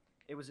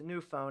 It was a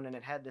new phone, and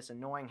it had this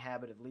annoying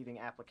habit of leaving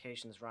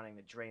applications running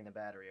that drain the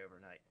battery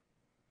overnight.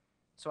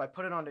 So I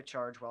put it on to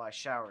charge while I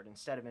showered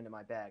instead of into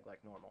my bag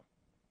like normal.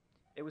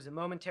 It was a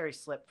momentary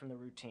slip from the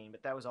routine,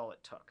 but that was all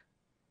it took.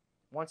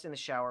 Once in the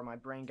shower, my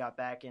brain got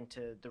back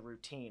into the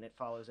routine it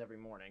follows every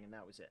morning, and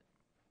that was it.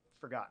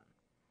 Forgotten.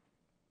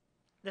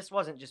 This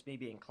wasn't just me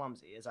being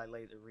clumsy, as I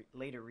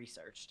later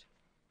researched.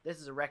 This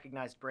is a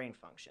recognized brain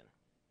function.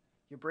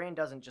 Your brain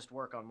doesn't just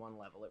work on one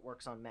level, it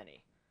works on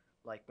many.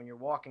 Like when you're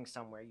walking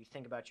somewhere, you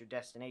think about your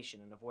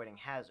destination and avoiding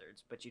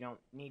hazards, but you don't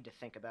need to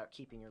think about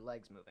keeping your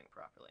legs moving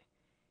properly.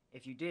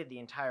 If you did, the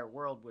entire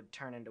world would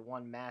turn into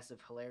one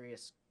massive,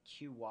 hilarious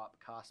Q-Wop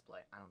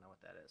cosplay. I don't know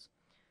what that is.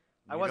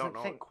 You don't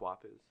know what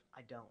QWOP is?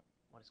 I don't.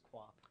 What is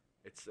QWOP?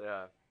 It's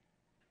a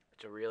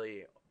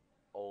really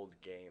old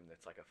game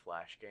that's like a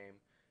flash game,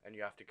 and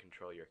you have to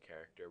control your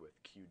character with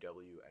Q,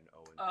 W, and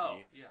O and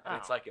P. Yeah. And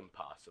it's like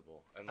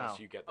impossible unless Oh.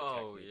 you get the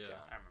Oh, technique yeah.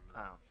 down. I remember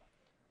that. Oh.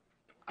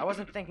 I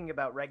wasn't thinking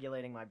about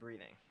regulating my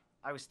breathing.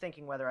 I was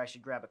thinking whether I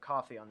should grab a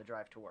coffee on the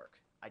drive to work.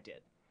 I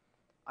did.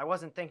 I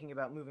wasn't thinking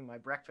about moving my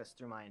breakfast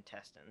through my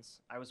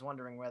intestines. I was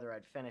wondering whether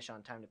I'd finish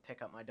on time to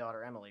pick up my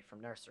daughter Emily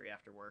from nursery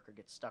after work or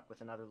get stuck with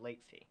another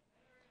late fee.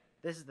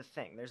 This is the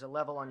thing. There's a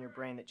level on your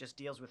brain that just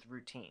deals with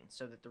routine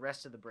so that the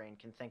rest of the brain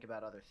can think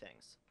about other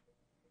things.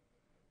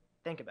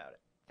 Think about it.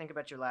 Think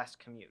about your last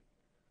commute.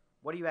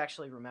 What do you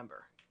actually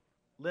remember?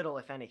 Little,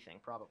 if anything,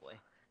 probably.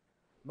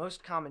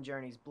 Most common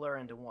journeys blur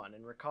into one,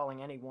 and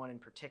recalling any one in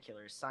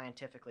particular is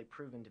scientifically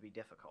proven to be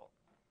difficult.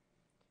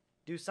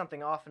 Do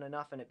something often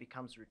enough and it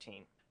becomes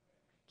routine.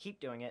 Keep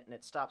doing it and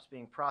it stops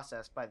being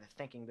processed by the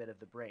thinking bit of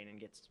the brain and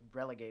gets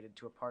relegated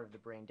to a part of the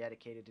brain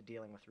dedicated to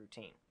dealing with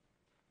routine.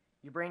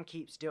 Your brain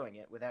keeps doing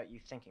it without you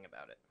thinking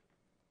about it.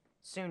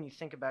 Soon you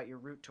think about your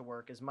route to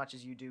work as much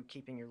as you do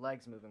keeping your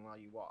legs moving while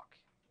you walk.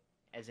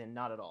 As in,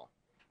 not at all.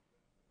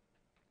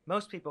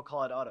 Most people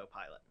call it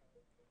autopilot,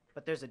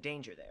 but there's a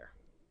danger there.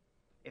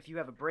 If you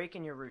have a break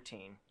in your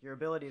routine, your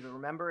ability to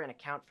remember and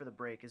account for the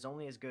break is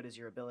only as good as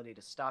your ability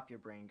to stop your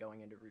brain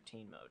going into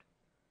routine mode.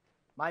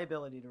 My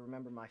ability to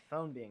remember my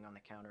phone being on the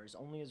counter is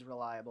only as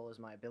reliable as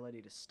my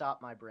ability to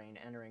stop my brain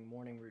entering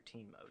morning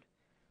routine mode,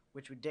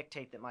 which would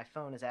dictate that my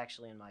phone is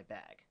actually in my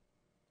bag.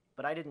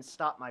 But I didn't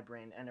stop my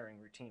brain entering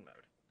routine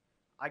mode.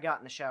 I got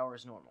in the shower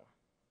as normal.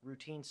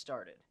 Routine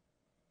started.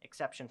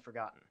 Exception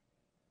forgotten.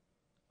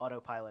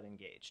 Autopilot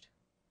engaged.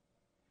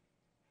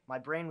 My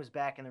brain was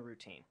back in the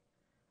routine.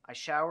 I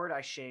showered,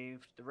 I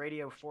shaved, the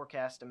radio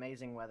forecast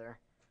amazing weather.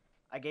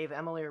 I gave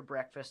Emily her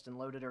breakfast and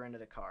loaded her into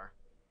the car.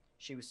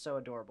 She was so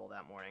adorable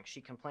that morning. She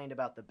complained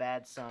about the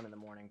bad sun in the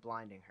morning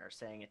blinding her,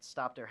 saying it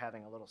stopped her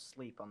having a little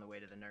sleep on the way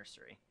to the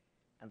nursery,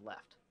 and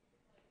left.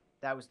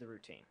 That was the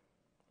routine.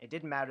 It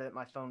didn't matter that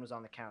my phone was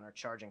on the counter,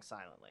 charging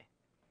silently.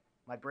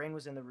 My brain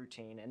was in the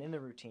routine, and in the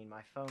routine,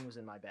 my phone was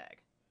in my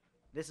bag.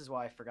 This is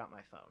why I forgot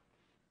my phone.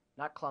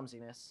 Not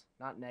clumsiness,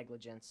 not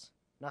negligence,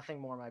 nothing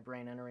more my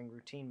brain entering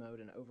routine mode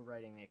and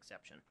overriding the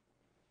exception.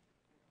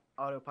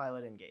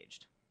 Autopilot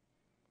engaged.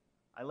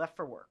 I left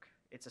for work.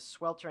 It's a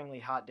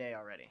swelteringly hot day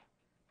already.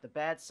 The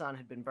bad sun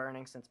had been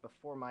burning since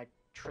before my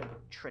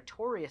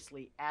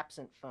tratoriously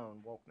absent phone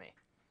woke me.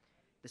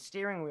 The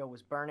steering wheel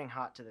was burning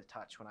hot to the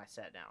touch when I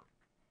sat down.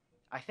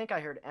 I think I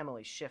heard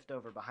Emily shift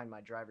over behind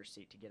my driver's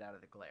seat to get out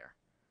of the glare.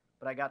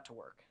 But I got to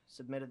work,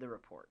 submitted the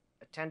report,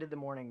 attended the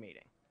morning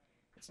meeting.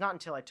 It's not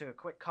until I took a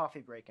quick coffee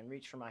break and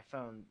reached for my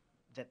phone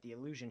that the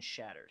illusion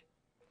shattered.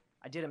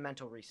 I did a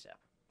mental reset.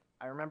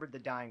 I remembered the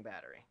dying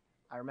battery.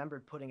 I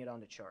remembered putting it on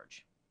to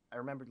charge. I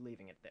remembered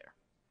leaving it there.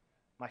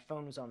 My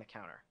phone was on the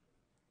counter.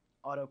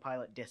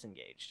 Autopilot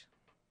disengaged.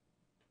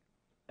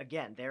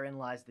 Again, therein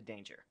lies the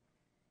danger.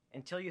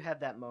 Until you have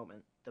that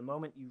moment, the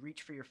moment you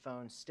reach for your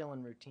phone still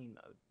in routine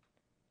mode,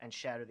 and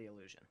shatter the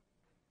illusion.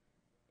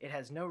 It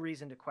has no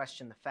reason to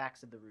question the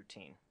facts of the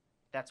routine.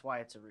 That's why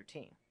it's a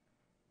routine.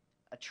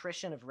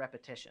 Attrition of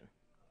repetition.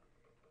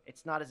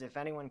 It's not as if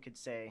anyone could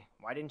say,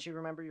 "Why didn't you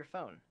remember your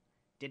phone?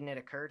 Didn't it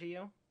occur to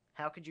you?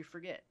 How could you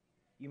forget?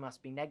 You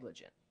must be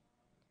negligent."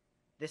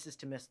 This is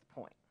to miss the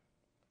point.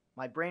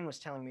 My brain was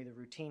telling me the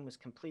routine was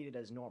completed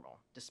as normal,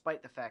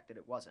 despite the fact that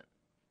it wasn't.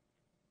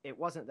 It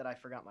wasn't that I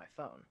forgot my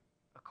phone.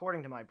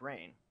 According to my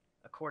brain,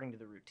 according to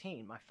the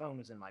routine, my phone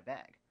was in my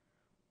bag.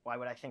 Why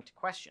would I think to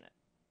question it?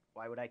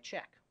 Why would I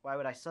check? Why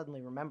would I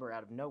suddenly remember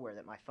out of nowhere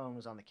that my phone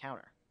was on the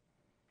counter?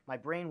 My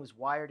brain was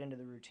wired into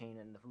the routine,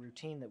 and the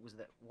routine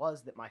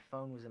was that my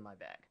phone was in my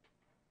bag.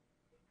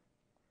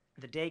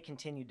 The day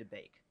continued to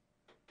bake.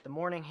 The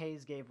morning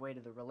haze gave way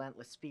to the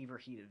relentless fever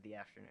heat of the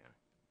afternoon.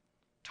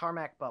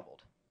 Tarmac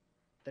bubbled.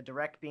 The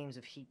direct beams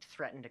of heat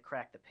threatened to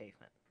crack the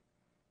pavement.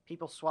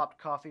 People swapped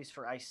coffees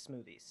for iced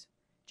smoothies.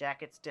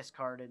 Jackets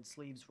discarded,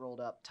 sleeves rolled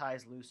up,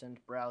 ties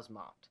loosened, brows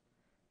mopped.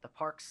 The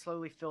park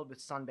slowly filled with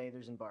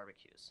sunbathers and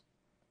barbecues.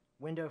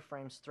 Window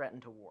frames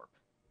threatened to warp.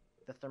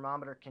 The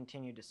thermometer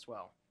continued to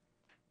swell.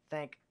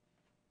 Thank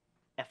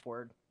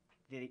F-word,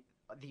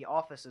 the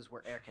offices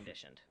were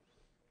air-conditioned.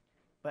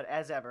 But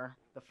as ever,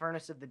 the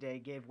furnace of the day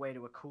gave way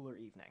to a cooler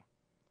evening.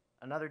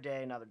 Another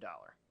day, another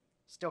dollar.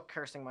 Still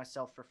cursing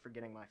myself for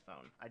forgetting my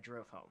phone, I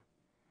drove home.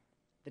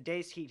 The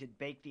day's heat had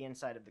baked the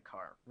inside of the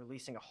car,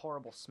 releasing a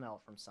horrible smell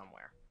from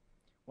somewhere.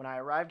 When I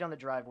arrived on the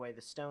driveway,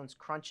 the stones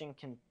crunching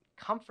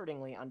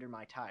comfortingly under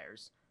my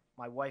tires,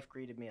 my wife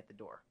greeted me at the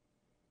door.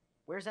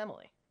 "Where's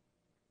Emily?"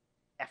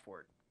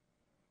 F-word.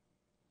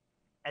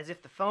 As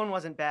if the phone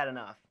wasn't bad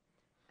enough.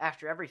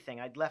 After everything,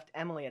 I'd left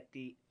Emily at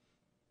the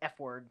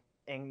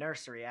F-word-ing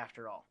nursery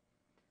after all.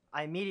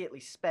 I immediately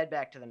sped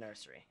back to the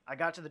nursery. I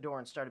got to the door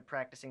and started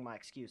practicing my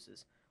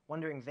excuses,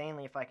 wondering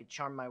vainly if I could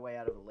charm my way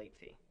out of a late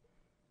fee.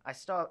 I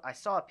saw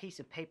a piece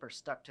of paper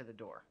stuck to the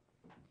door.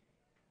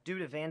 "Due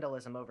to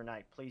vandalism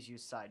overnight, please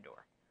use side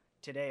door.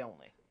 Today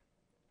only."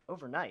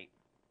 Overnight?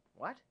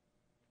 What?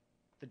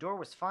 The door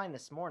was fine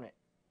this morning.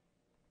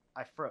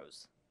 I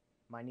froze.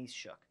 My knees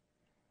shook.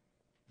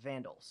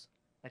 Vandals.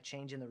 A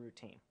change in the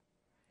routine.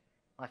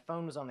 My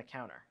phone was on the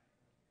counter.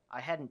 I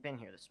hadn't been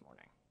here this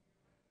morning.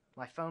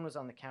 My phone was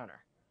on the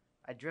counter.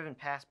 I'd driven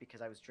past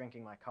because I was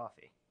drinking my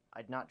coffee.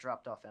 I'd not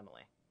dropped off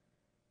Emily.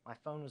 My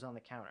phone was on the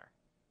counter.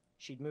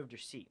 She'd moved her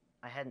seat.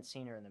 I hadn't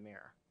seen her in the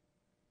mirror.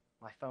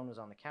 My phone was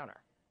on the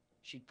counter.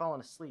 She'd fallen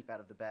asleep out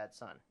of the bad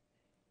sun.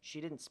 She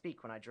didn't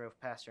speak when I drove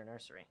past her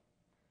nursery.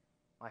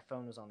 My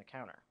phone was on the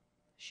counter.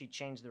 She'd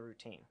changed the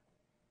routine.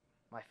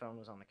 My phone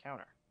was on the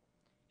counter.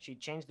 She'd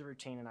changed the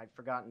routine and I'd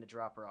forgotten to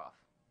drop her off.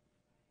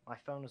 My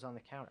phone was on the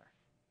counter.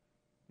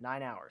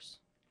 9 hours.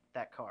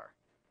 That car.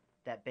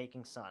 That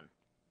baking sun.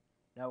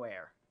 No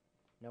air.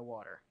 No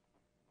water.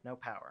 No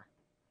power.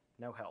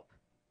 No help.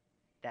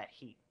 That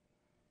heat.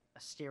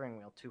 A steering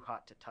wheel too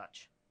hot to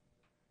touch.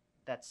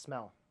 That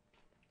smell.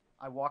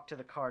 I walked to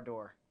the car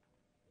door.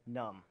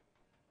 Numb.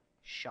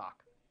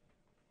 Shock.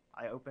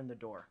 I opened the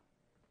door.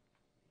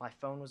 My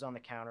phone was on the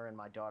counter and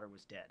my daughter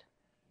was dead.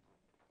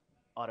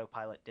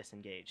 Autopilot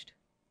disengaged.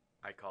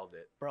 I called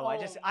it. Bro, I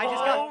just got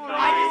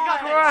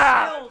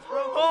crap! the chills,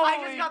 bro. Holy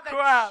I just got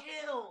crap! the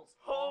chills.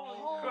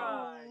 Holy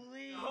crap!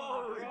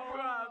 Holy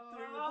crap,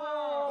 dude!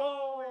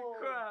 Holy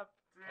crap!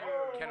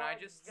 Can I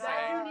just say?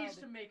 That dude needs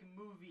to make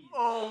movies.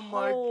 Oh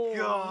my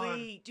god!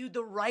 Holy, dude,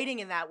 the writing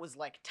in that was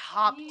like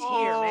top tier,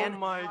 Oh man.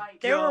 my god!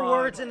 There were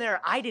words in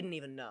there I didn't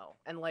even know,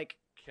 and like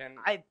Can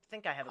I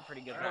think I have a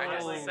pretty good Can I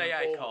memory. just say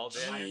I called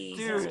it?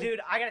 Jesus, dude,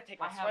 I gotta take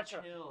my I have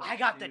sweatshirt. chills, I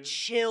got the dude.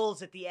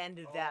 chills at the end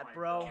of that, my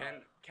bro.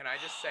 God. Can I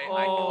just say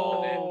I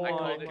called it? Oh I my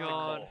called it to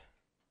God. Cole.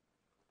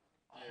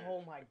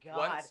 Oh my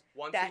god,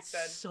 Once that's he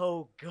said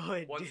so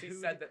good, once dude. he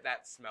said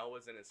that smell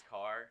was in his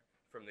car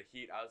from the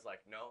heat, I was like,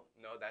 no,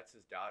 that's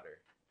his daughter.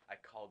 I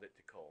called it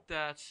to Cole.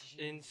 That's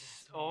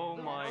oh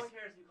No, my. No one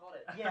cares you called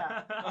it.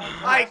 Yeah.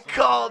 I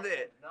called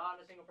it. Not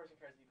a single person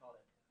cares you called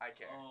it. I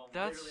care.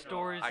 That Literally no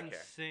story's one. I care.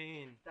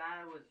 insane.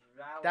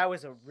 That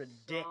was a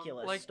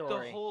ridiculous Like, the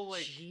story. whole,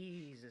 like,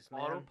 Jesus,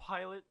 man.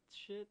 Autopilot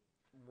shit?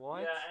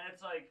 What? Yeah, and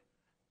it's like,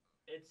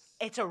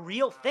 It's a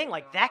real thing.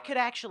 Like that could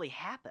actually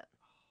happen.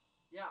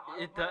 Yeah,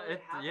 It- autopilot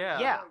it- happens, yeah.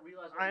 you Yeah, don't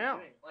realize what I you're know.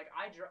 doing. Like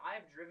I've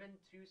driven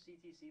to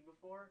CTC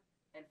before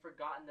and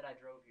forgotten that I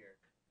drove here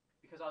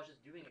because I was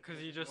just doing it.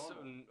 Because you it's just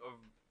normal. a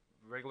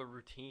regular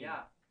routine.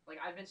 Yeah, like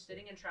I've been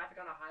sitting in traffic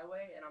on a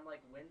highway and I'm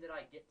like, when did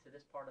I get to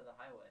this part of the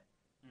highway?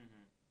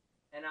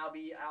 And I'll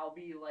be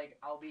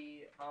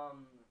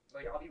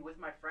with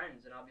my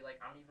friends, and I'll be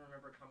like, I don't even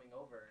remember coming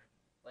over,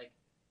 like,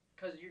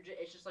 cause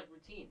it's just like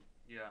routine.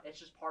 Yeah. It's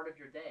just part of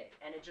your day,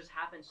 and it just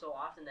happens so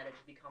often that it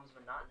just becomes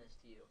monotonous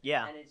to you.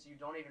 Yeah. And you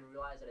don't even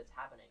realize that it's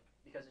happening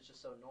because it's just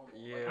so normal.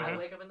 Yeah. Like, I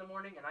wake up in the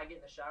morning and I get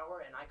in the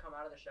shower and I come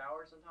out of the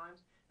shower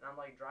sometimes and I'm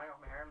like drying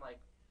off my hair. I'm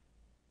like,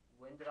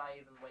 when did I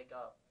even wake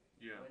up?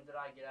 Yeah. When did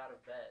I get out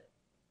of bed?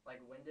 Like,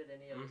 when did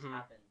any of this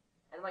happen?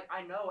 And like,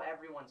 I know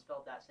everyone's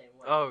felt that same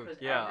way. Oh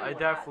yeah, I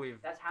definitely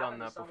that's have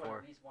done happened that to someone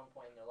before. at least one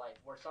point in their life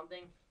where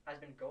something has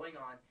been going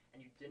on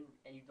and you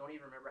don't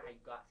even remember how you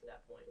got to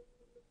that point.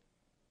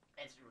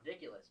 And it's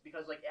ridiculous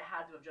because like it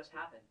had to have just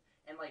happened,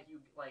 and like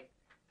you're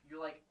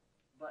like,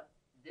 but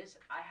this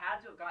I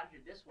had to have gotten here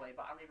this way,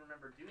 but I don't even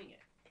remember doing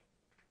it.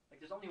 Like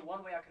there's only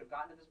one way I could have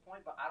gotten to this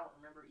point, but I don't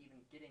remember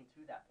even getting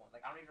to that point.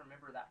 Like I don't even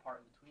remember that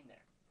part in between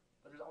there.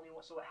 But there's only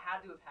one, so it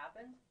had to have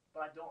happened,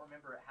 but I don't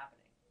remember it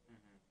happening.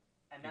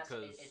 And that's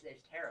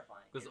it's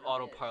terrifying. Because really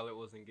autopilot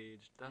was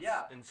engaged. That's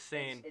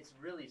insane. It's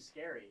really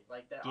scary.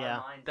 Like that. Yeah.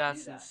 Our minds That's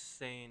do that.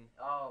 insane.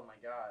 Oh my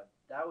god,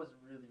 that was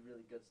really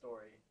really good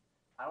story.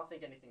 I don't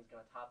think anything's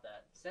gonna top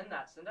that. Send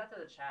that to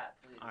the chat,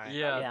 please. All right.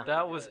 Yeah, Yeah.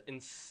 that was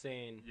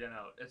insane. You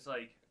know, it's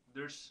like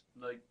there's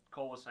like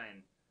Cole was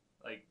saying,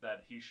 like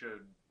that he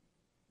should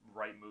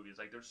write movies.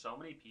 Like there's so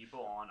many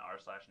people on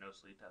r/no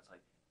sleep that's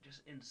like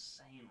just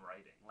insane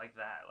writing like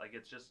that. Like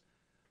it's just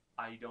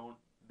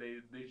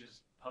they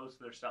just post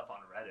their stuff on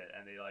Reddit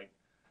and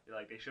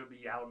they should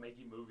be out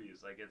making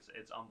movies. Like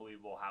it's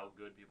unbelievable how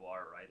good people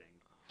are at writing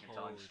and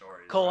telling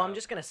stories. Cole, I'm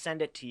just gonna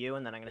send it to you,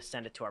 and then I'm gonna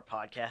send it to our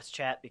podcast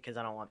chat because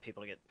I don't want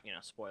people to get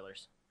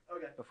spoilers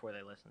Okay. before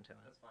they listen to it.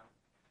 That's fine.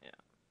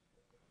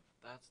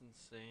 That's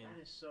insane. That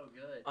is so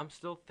good. I'm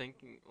still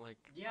thinking like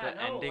Yeah, the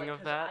ending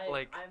of that.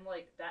 I'm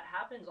like that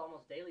happens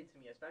almost daily to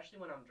me, especially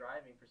when I'm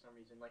driving for some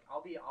reason. Like I'll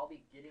be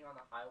getting on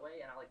the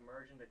highway and I like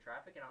merge into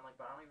traffic and I'm like,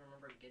 but I don't even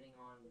remember getting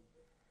on.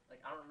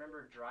 Like I don't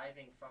remember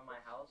driving from my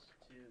house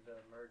to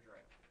the merge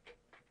ramp.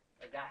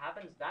 Like that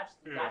happens. That's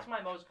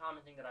my most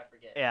common thing that I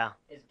forget. Yeah.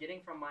 Is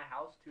getting from my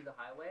house to the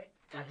highway.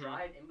 That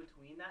drive in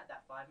between that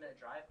 5-minute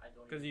drive, I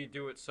don't. Because even you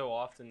do it so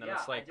often that yeah,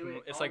 it's like I do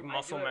it it's like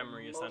muscle I do it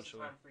memory most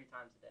essentially. Of the time, 3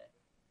 times a day.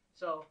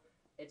 So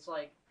it's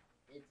like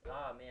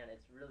man,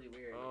 it's really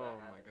weird. Oh that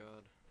my happens.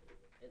 god.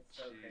 It's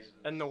so crazy.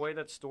 And the way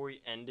that story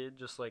ended,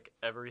 just like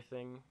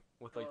everything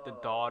with like the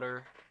Oh.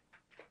 daughter.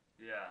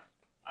 Yeah,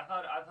 I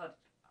thought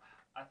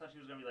she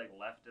was gonna be like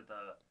left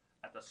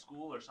at the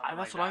school or something.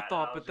 That's like what I that,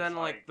 thought, and but was then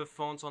just like the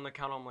phone's on the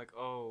counter. I'm like,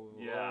 oh.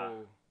 Yeah.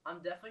 Oh.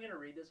 I'm definitely gonna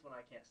read this when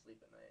I can't sleep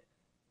at night,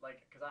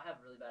 like, cause I have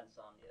really bad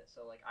insomnia.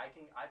 So like I've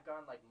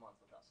gone like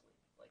months without sleep.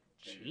 Like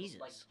Jesus.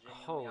 Like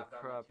genuinely, Holy I've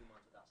gone crap. like 2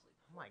 months without sleep.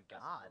 Oh my That's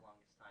God. the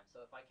longest time. So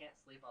if I can't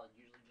sleep, I'll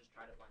usually just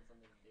try to find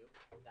something to do.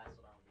 That's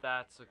what I'm doing.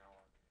 That's from a- now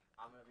on.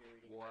 I'm gonna be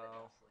reading Wow. Reddit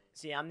while sleep.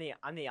 See, I'm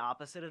the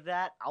opposite of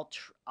that.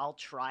 I'll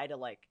try to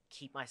like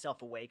keep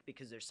myself awake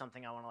because there's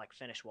something I want to like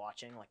finish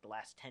watching, like the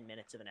last 10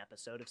 minutes of an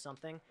episode of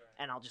something, Right.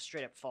 and I'll just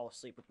straight up fall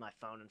asleep with my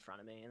phone in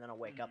front of me, and then I'll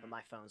wake up and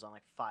my phone's on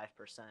like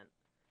 5%.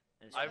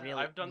 And it's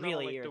I've done that really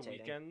on like irritating.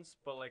 the weekends,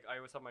 but like I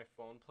always have my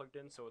phone plugged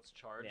in so it's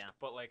charged. Yeah.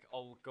 But like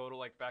I'll go to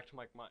like back to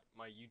like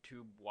my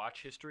YouTube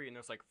watch history and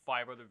there's like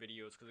 5 other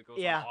videos because it goes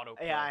Yeah, on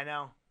autoplay. yeah, I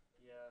know.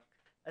 Yeah.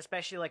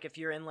 Especially like if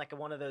you're in like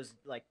one of those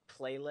like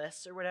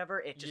playlists or whatever,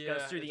 it just Yeah,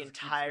 goes through it the just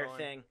keeps entire going.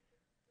 thing.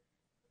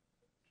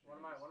 One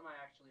of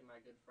my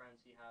good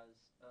friends, he has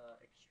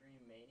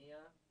extreme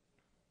mania,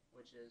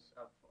 which is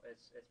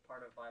it's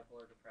part of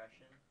bipolar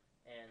depression,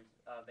 and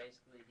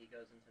basically he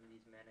goes into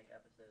these manic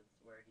episodes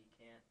where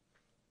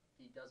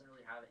he doesn't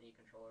really have any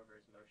control over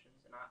his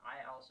emotions. And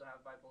I also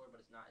have bipolar,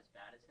 but it's not as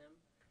bad as him.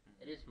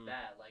 It is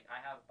bad. Like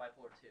I have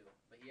bipolar 2,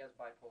 but he has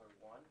bipolar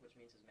 1, which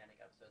means his manic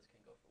episodes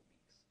can go for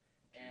weeks.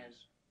 And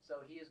so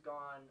he has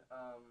gone.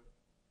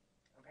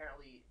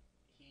 Apparently,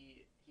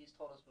 he's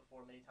told us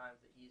before many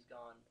times that he's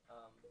gone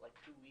like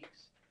 2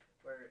 weeks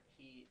where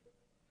he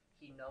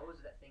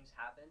knows that things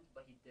happened,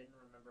 but he didn't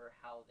remember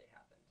how they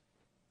happened,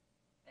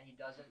 and he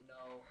doesn't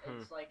know.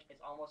 It's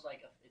almost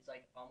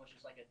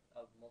just like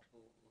a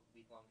multiple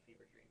week-long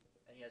fever dream,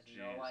 and he has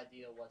no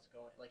idea what's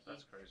going. Like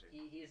That's crazy.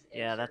 He's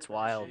Yeah, in that's certain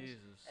wild.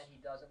 positions, Jesus. and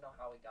he doesn't know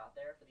how he got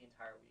there for the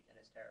entire week, and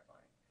it's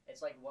terrifying.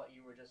 It's like what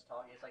you were just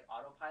talking. It's like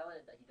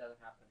autopilot that he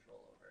doesn't have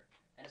control over,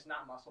 and it's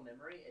not muscle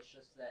memory. It's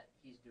just that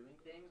he's doing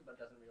things but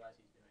doesn't realize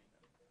he's doing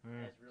them,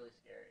 and it's really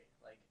scary.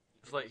 Like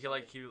It's like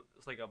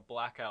it's like a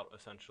blackout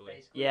essentially.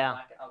 basically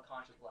Yeah. a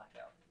conscious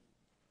blackout.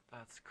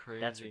 That's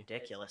crazy. That's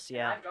ridiculous. And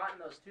Yeah. I've gotten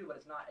those too, but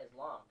it's not as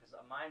long because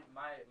my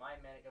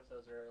manic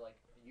episodes are like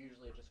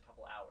usually just a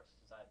couple hours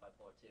since I have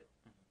bipolar 2.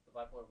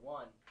 But bipolar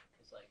 1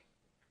 is like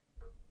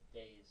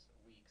days,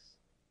 weeks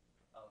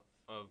of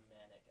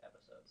manic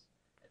episodes.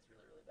 It's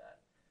really really bad.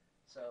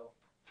 So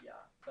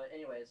yeah, but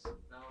anyways,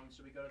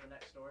 should we go to the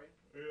next story?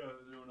 Yeah.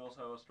 Does anyone else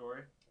have a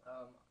story?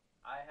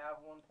 I have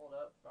one pulled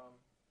up from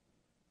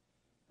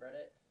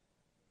Reddit.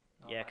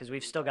 Yeah, because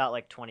we've still got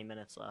like 20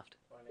 minutes left.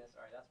 20 minutes.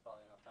 All right, that's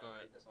probably enough time All to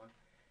right. read this one.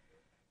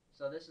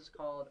 So this is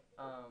called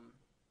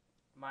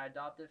My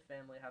adoptive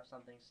family have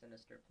something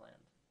sinister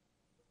planned.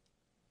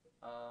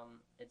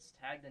 It's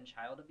tagged in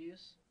child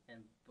abuse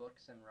and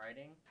books and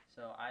writing.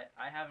 So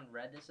I haven't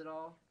read this at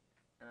all,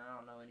 and I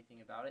don't know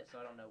anything about it, so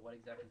I don't know what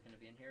exactly is going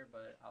to be in here,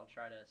 but I'll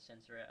try to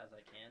censor it as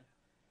I can.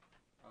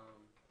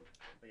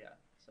 But yeah,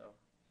 so.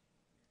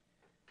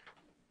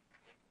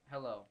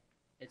 Hello.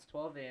 It's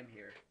 12 a.m.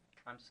 here.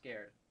 I'm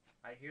scared.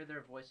 I hear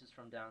their voices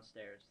from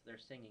downstairs.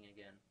 They're singing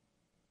again.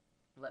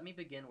 Let me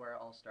begin where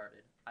it all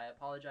started. I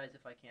apologize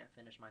if I can't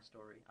finish my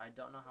story. I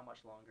don't know how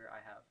much longer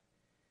I have.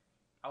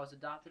 I was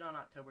adopted on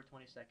October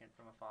 22nd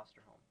from a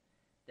foster home.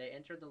 They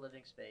entered the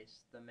living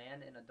space, the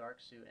man in a dark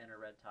suit and a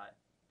red tie.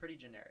 Pretty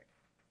generic.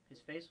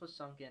 His face was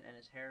sunken and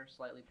his hair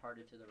slightly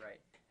parted to the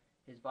right.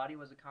 His body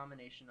was a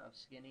combination of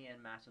skinny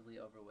and massively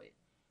overweight.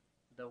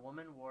 The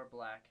woman wore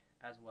black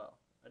as well,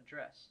 a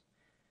dress.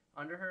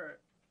 Under her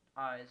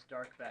eyes,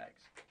 dark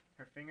bags.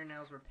 Her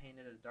fingernails were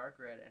painted a dark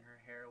red and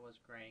her hair was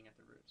graying at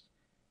the roots.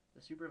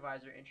 The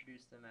supervisor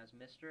introduced them as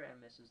Mr. and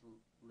Mrs.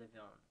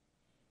 Livon.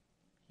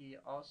 He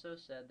also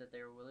said that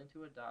they were willing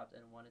to adopt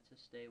and wanted to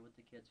stay with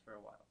the kids for a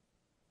while.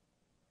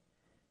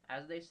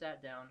 As they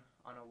sat down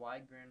on a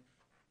wide grin,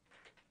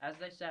 as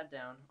they sat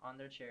down on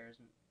their chairs,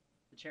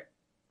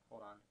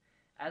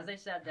 As they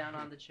sat down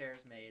on the chairs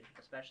made,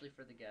 especially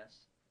for the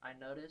guests, I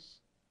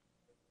noticed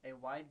a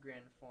wide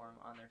grin form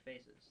on their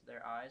faces.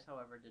 Their eyes,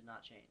 however, did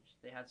not change.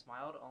 They had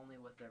smiled only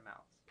with their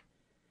mouths.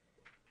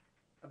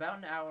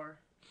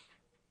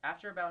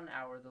 After about an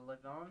hour, the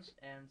Livons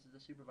and the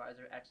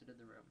supervisor exited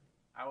the room.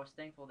 I was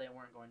thankful they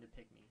weren't going to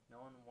pick me. No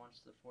one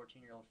wants the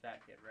 14-year-old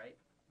fat kid, right?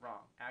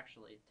 Wrong.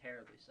 Actually,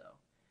 terribly so.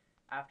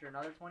 After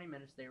another 20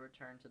 minutes, they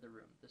returned to the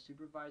room. The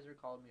supervisor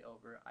called me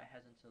over. I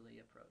hesitantly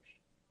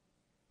approached.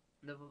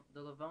 The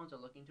Livons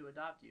are looking to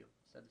adopt you,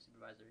 said the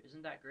supervisor.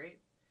 Isn't that great?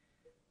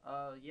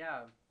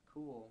 Yeah,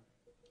 cool.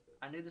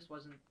 I knew this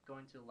wasn't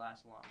going to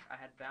last long. I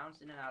had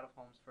bounced in and out of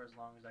homes for as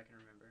long as I can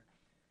remember.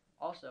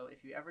 Also,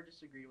 if you ever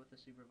disagree with the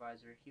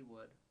supervisor, he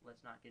would.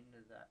 Let's not get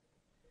into that.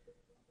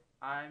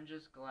 I'm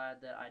just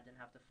glad that I didn't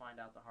have to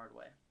find out the hard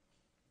way.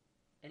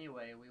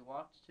 Anyway, we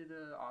walked to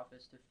the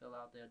office to fill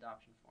out the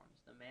adoption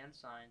forms. The man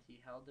signed.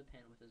 He held the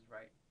pen with his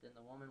right, then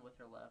the woman with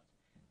her left,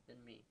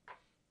 then me.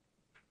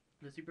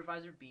 The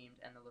supervisor beamed,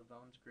 and the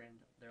Livons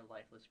grinned their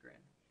lifeless grin.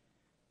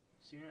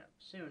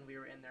 Soon we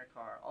were in their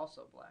car,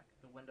 also black.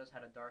 The windows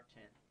had a dark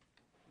tint.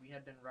 We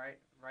had been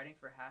writing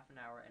for half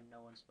an hour, and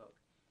no one spoke.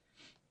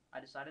 I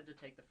decided to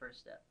take the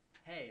first step.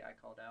 Hey, I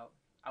called out.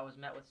 I was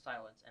met with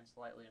silence and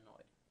slightly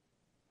annoyed.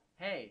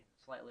 Hey,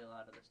 slightly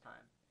louder this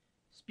time.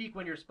 Speak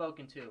when you're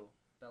spoken to,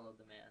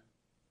 bellowed the man.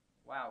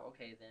 Wow,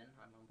 okay then,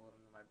 I mumbled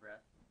under my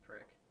breath.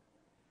 Prick.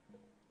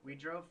 We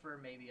drove for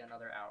maybe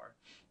another hour.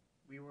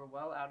 We were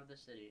well out of the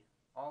city.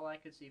 All I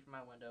could see from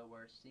my window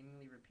were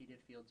seemingly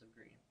repeated fields of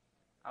green.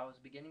 I was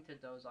beginning to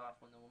doze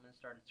off when the woman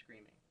started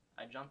screaming.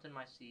 I jumped in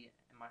my seat,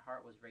 and my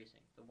heart was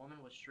racing. The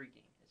woman was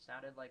shrieking. It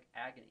sounded like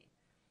agony,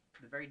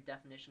 the very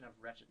definition of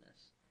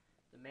wretchedness.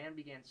 The man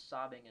began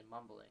sobbing and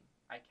mumbling.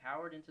 I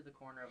cowered into the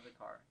corner of the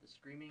car. The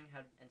screaming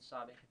and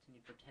sobbing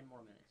continued for 10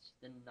 more minutes.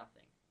 Then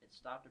nothing. It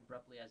stopped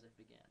abruptly as it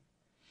began.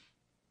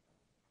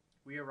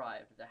 We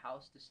arrived, the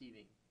house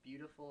deceiving,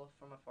 beautiful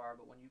from afar,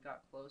 but when you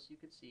got close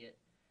you could see it,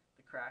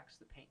 the cracks,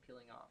 the paint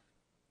peeling off.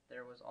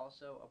 There was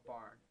also a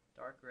barn,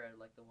 dark red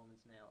like the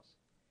woman's nails.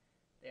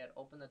 They had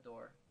opened the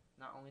door.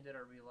 Not only did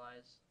I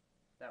realize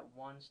that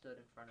one stood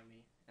in front of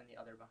me and the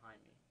other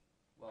behind me.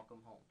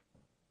 Welcome home.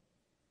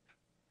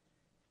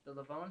 The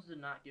Livons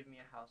did not give me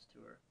a house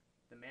tour.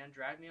 The man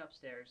dragged me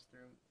upstairs,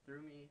 threw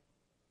me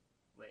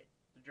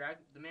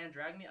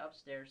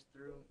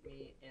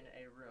in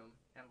a room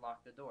and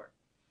locked the door.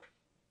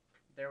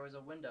 There was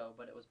a window,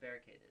 but it was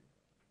barricaded.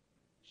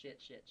 Shit.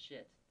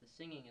 The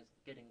singing is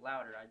getting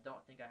louder. I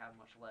don't think I have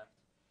much left.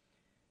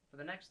 For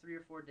the next 3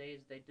 or 4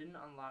 days, they didn't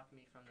unlock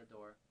me from the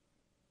door.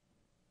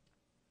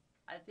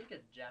 I think a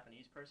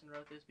Japanese person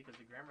wrote this because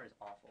the grammar is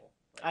awful.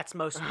 That's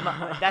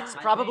that's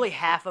probably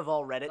half of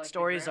all Reddit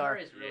stories the are.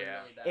 is really,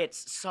 really bad.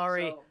 It's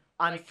sorry. So,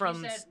 I'm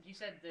from. He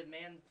said the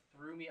man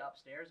threw me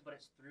upstairs, but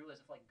it's through as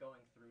if like going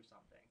through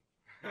something.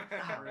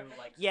 Through,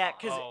 like, Yeah,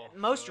 because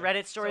most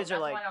Reddit stories are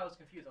like. That's why I was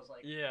confused. I was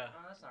like, yeah,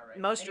 oh, that's not right.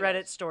 Most Anyways,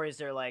 Reddit stories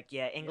are like,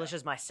 yeah, English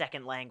is my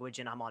second language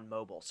and I'm on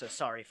mobile, so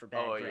sorry for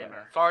bad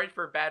grammar. Sorry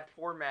for bad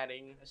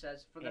formatting. It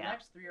says for the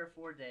next 3 or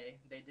 4 days,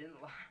 they didn't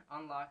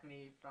unlock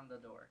me from the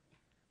door.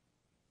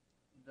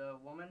 The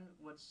woman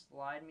would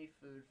slide me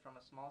food from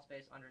a small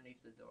space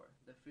underneath the door.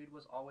 The food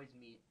was always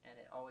meat, and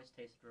it always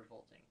tasted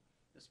revolting.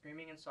 The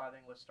screaming and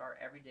sobbing would start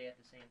every day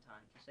at the same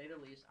time. To say the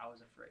least, I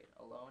was afraid,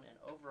 alone, and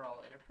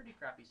overall in a pretty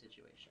crappy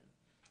situation.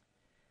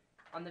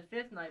 On the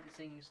 5th night the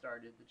singing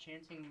started, the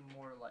chanting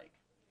more like.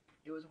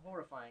 It was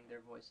horrifying,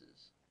 their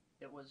voices.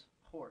 It was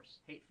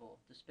hoarse, hateful,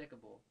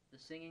 despicable. The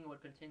singing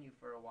would continue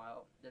for a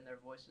while, then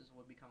their voices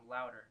would become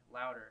louder,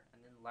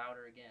 and then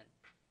louder again.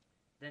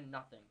 Then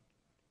nothing.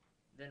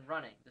 Then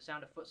running, the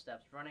sound of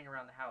footsteps running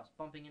around the house,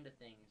 bumping into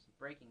things,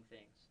 breaking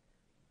things.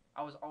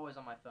 I was always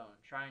on my phone,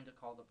 trying to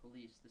call the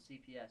police, the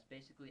CPS,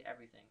 basically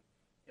everything.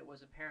 It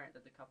was apparent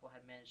that the couple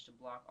had managed to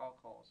block all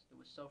calls. It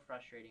was so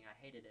frustrating. I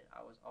hated it.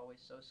 I was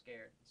always so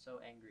scared and so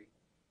angry.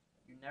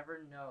 You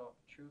never know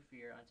true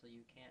fear until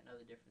you can't know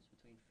the difference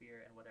between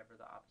fear and whatever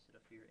the opposite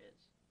of fear is.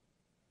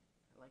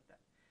 I like that.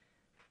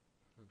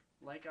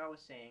 Like I was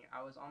saying,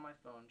 I was on my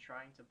phone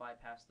trying to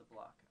bypass the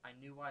block. I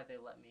knew why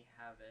they let me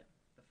have it,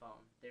 the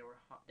phone. They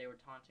were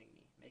taunting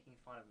me, making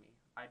fun of me.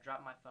 I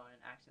dropped my phone and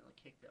accidentally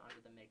kicked it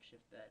under the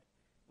makeshift bed.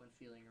 When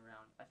feeling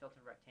around, I felt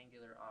a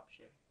rectangular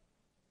object.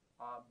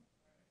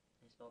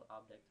 They spelled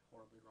object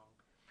horribly wrong.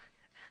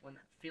 When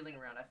feeling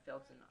around, I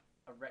felt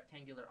a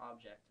rectangular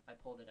object. I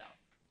pulled it out.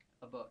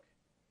 A book.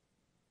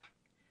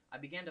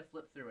 I began to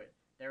flip through it.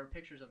 There were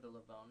pictures of the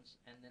Lavones,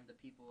 and then the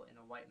people in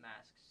a white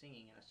mask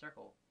singing in a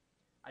circle.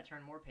 I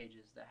turned more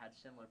pages that had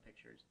similar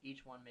pictures,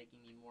 each one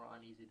making me more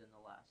uneasy than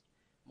the last.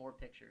 More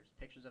pictures,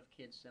 pictures of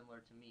kids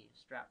similar to me,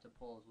 strapped to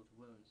poles with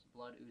wounds,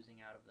 blood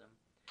oozing out of them.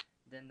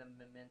 Then the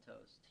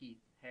mementos, teeth,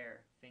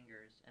 hair,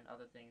 fingers, and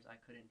other things I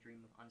couldn't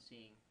dream of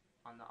unseeing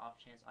on the off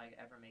chance I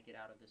ever make it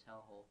out of this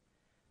hellhole.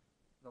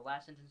 The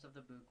last sentence of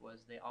the book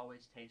was, "They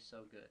always taste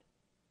so good."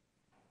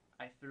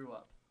 I threw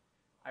up.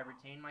 I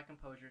retained my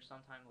composure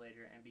sometime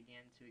later and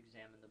began to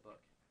examine the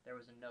book. There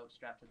was a note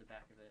strapped to the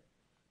back of it.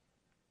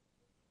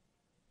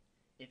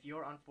 If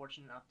you're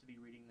unfortunate enough to be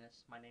reading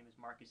this, my name is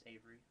Marcus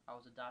Avery. I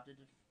was adopted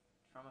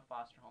from a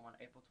foster home on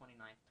April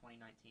 29th,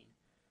 2019.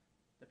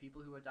 The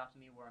people who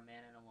adopted me were a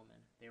man and a woman.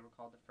 They were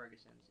called the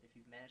Fergusons. If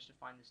you've managed to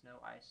find this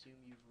note, I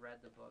assume you've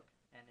read the book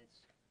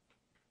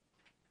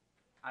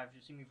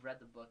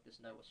this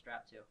note was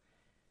strapped to,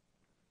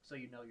 so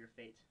you know your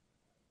fate.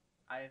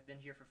 I have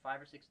been here for 5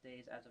 or 6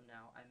 days as of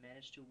now. I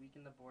managed to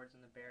weaken the boards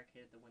and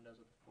barricade the windows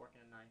with a fork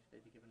and a knife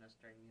they've given us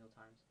during meal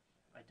times.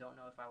 I don't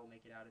know if I will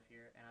make it out of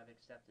here, and I've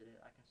accepted it.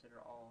 I consider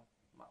all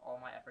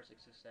my efforts a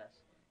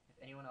success. If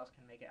anyone else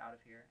can make it out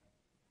of here,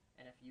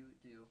 and if you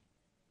do,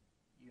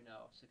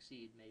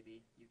 succeed,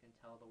 maybe, you can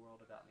tell the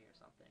world about me or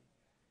something.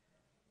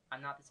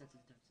 I'm not the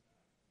sensitive...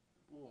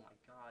 Oh my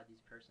god,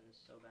 this person is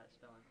so bad at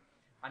spelling.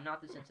 I'm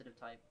not the sensitive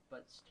type,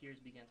 but tears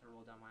began to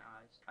roll down my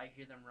eyes. I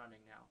hear them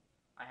running now.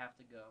 I have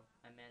to go.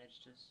 I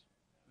managed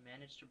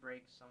to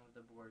break some of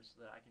the boards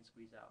so that I can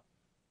squeeze out.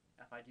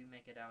 If I do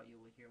make it out, you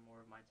will hear more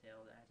of my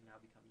tale that has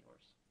now become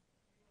yours.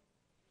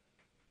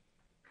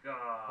 God.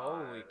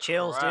 Holy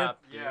Chills, crap,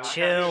 dude. Yeah,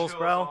 Chills,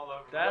 bro. all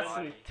over That's my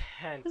body.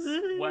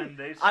 intense. When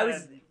they said, I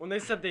was- When they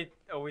said they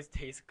always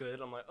taste good,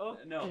 I'm like, oh.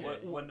 no,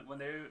 okay. when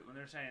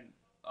they're saying,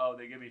 oh,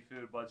 they give me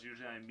food, but it's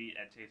usually on meat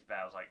and tastes bad.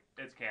 I was like,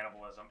 it's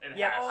cannibalism. It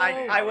Yeah, has to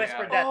I, be. I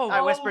whispered that. Oh, I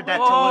whispered that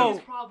oh, to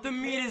Luke. the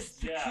meat is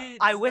the Yeah. kids.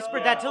 I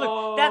whispered that to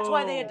Luke. That's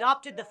why they Oh.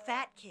 adopted the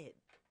fat kid,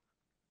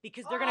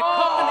 because they're gonna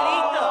cook them and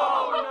eat them.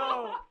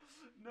 Oh, no.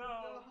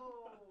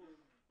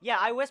 Yeah,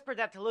 I whispered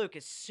that to Luke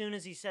as soon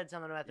as he said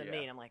something about the Yeah.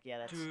 meat. I'm like, yeah,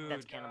 that's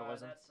Dude.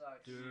 cannibalism. That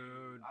sucks.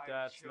 Dude, I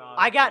that's chilled. not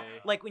I got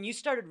okay. like when you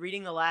started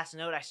reading the last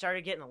note, I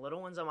started getting the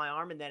little ones on my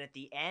arm, and then at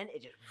the end,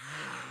 it just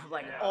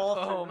like Yeah. all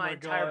through Oh my my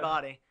entire God.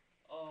 body.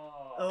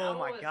 Oh. Oh That my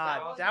one was-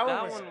 god, that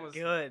that was- one was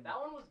good. That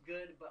one was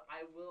good, but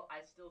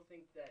I still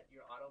think that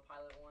your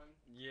autopilot one.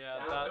 Yeah,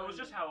 That that It was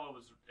just how it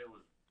was.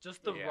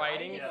 just the Yeah.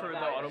 writing Yeah. for the Yeah,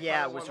 autopilot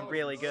Yeah, it one was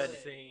really good.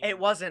 insane. It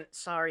wasn't.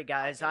 Sorry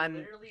guys, I I'm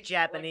literally-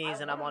 Japanese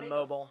like, and I'm wanna on make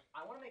a- mobile.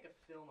 I want to make a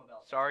film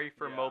about. Sorry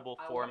for Yeah. mobile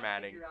I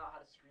formatting. want to figure out how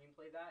to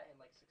screenplay that and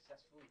like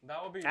successfully.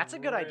 That would be That's a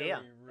good idea.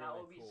 really That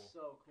would be cool.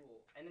 so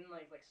cool. And then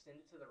like send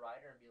it to the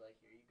writer and be like,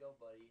 here you go,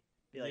 buddy.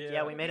 Be like,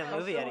 yeah, we made a How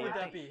movie cool out of would you.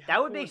 that be? That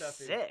How would cool be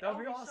sick. That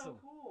would be so awesome.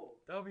 cool.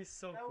 That would be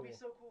so That cool. would be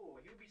so cool.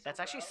 He would be so That's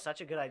actually proud.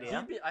 such a good idea.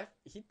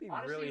 He'd be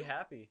Honestly- really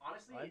happy.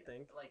 Honestly, I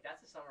think. like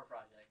that's a summer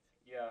project.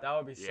 Yeah. That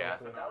would be so Yeah.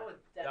 cool. That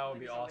would definitely That would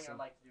be something awesome. I'd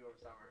like to do over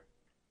summer.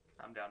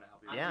 I'm down to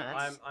help you. Yeah,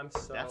 that's- I'm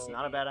so. That's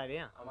not a bad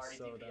idea. I'm I'm already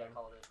so DP, I down.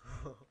 called it.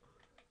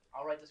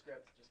 I'll write the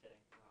script. Just kidding.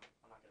 No,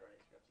 I'm not gonna write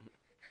a script.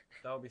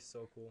 That would be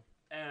so cool.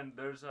 And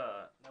there's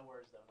No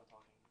words though. No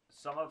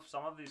talking.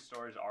 some of these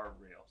stories are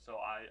real. So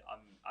I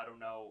don't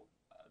know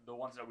the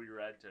ones that we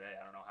read today.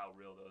 I don't know how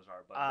real those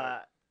are, but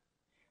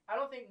I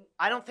don't think.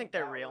 I don't think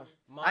they're that real.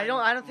 one- I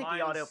don't think the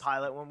Mine's-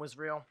 autopilot one was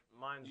real.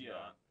 Mine's yeah.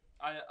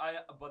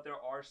 not. But there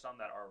are some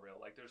that are real.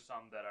 Like there's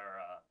some that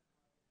are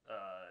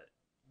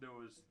there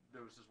was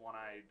this one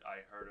I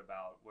heard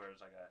about where it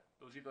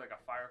was either like a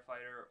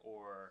firefighter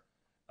or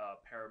a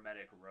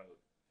paramedic wrote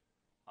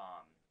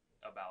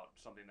about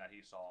something that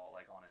he saw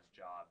like on his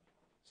job.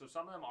 So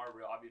some of them are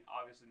real. I mean,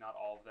 obviously not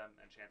all of them,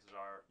 and chances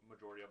are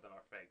majority of them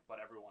are fake. But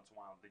every once in a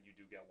while, then you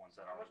do get ones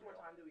that How are much more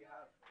real. time do we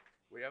have?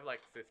 We have like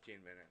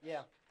 15 minutes.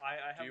 Yeah.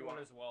 I have you one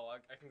want- as well. I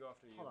can go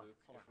after you, Hold on, Luke,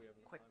 hold if on. we have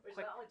enough Quick. time. Wait,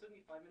 so that only took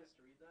me 5 minutes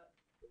to read that?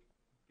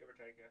 Give or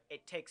take, yeah.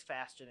 It takes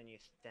faster than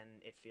than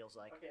it feels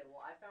like. Okay,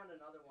 well, I found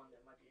another one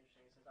that might be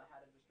interesting. It says I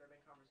had a disturbing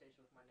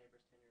conversation with my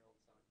neighbor's 10-year-old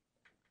son.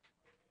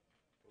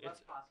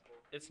 That's possible.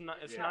 It's not.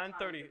 It's Yeah.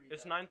 9:30.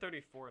 It's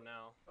 9:34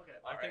 now. Okay.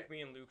 I think Alright.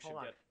 me and Luke should Hold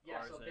on. get Yeah,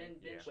 ours so in. Ben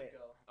Yeah. should Wait.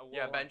 go.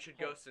 Yeah, Well, Ben should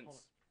go hold since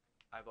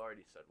on. I've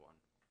already said one.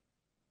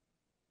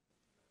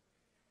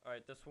 All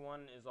right, this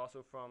one is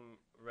also from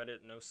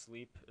Reddit No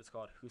Sleep. It's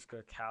called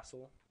Huska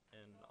Castle,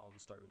 and I'll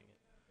just start reading it.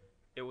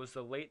 It was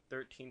the late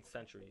 13th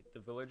century. The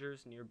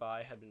villagers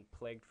nearby had been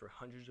plagued for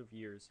hundreds of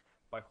years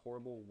by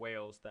horrible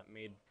whales that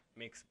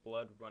makes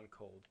blood run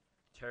cold,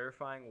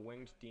 terrifying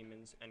winged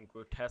demons and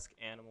grotesque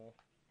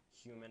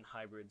animal-human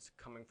hybrids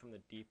coming from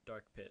the deep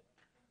dark pit.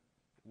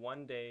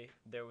 One day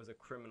there was a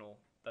criminal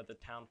that the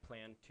town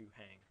planned to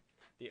hang.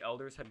 The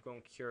elders had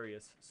grown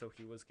curious, so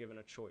he was given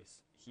a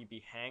choice. He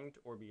be hanged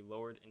or be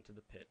lowered into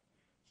the pit.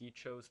 He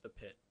chose the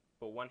pit,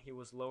 but when he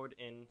was lowered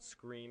in,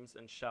 screams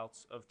and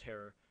shouts of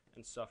terror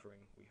and suffering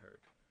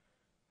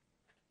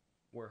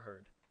were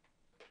heard.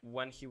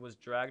 When he was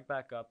dragged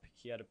back up,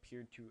 he had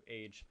appeared to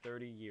age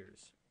 30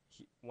 years.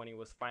 When he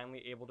was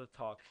finally able to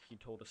talk, he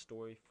told a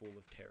story full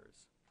of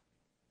terrors.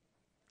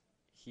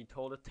 He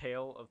told a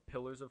tale of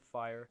pillars of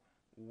fire,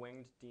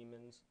 winged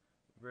demons,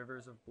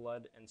 rivers of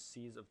blood, and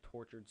seas of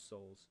tortured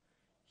souls.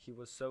 He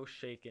was so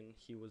shaken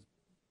he was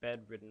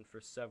bedridden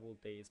for several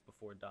days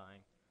before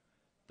dying.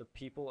 The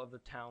people of the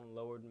town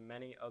lowered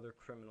many other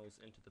criminals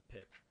into the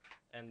pit,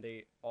 and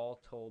they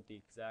all told the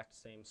exact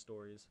same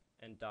stories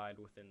and died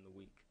within the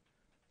week.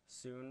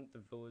 Soon the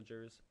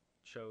villagers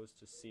chose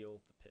to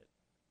seal the pit.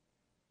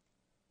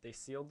 They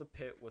sealed the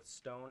pit with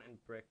stone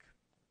and brick,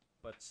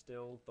 but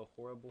still the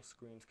horrible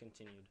screams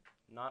continued.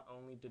 Not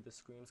only did the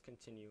screams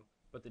continue,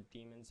 but the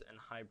demons and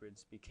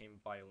hybrids became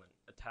violent,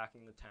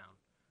 attacking the town.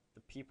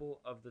 The people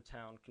of the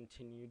town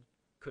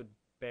could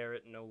bear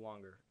it no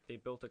longer. They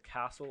built a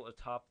castle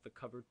atop the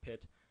covered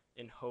pit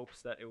in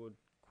hopes that it would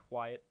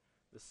quiet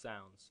the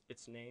sounds.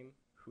 Its name,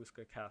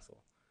 Huska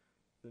Castle.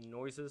 The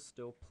noises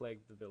still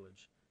plagued the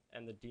village,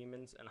 and the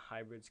demons and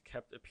hybrids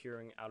kept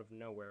appearing out of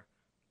nowhere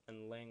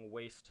and laying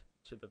waste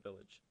to the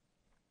village.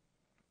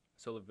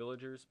 So the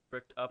villagers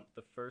bricked up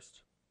the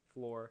first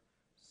floor,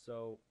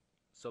 so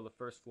the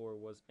first floor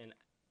was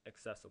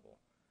inaccessible.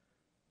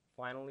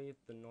 Finally,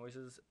 the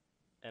noises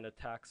and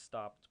attacks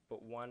stopped, but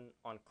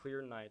on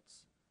clear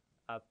nights,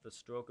 at the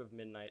stroke of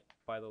midnight,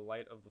 by the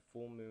light of the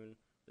full moon,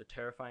 the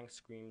terrifying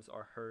screams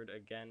are heard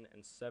again,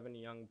 and 7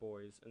 young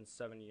boys and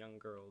 7 young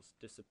girls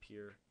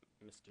disappear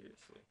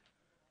mysteriously.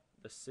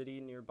 The city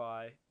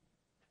nearby,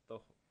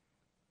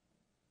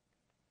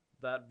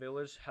 that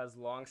village has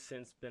long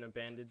since been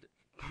abandoned,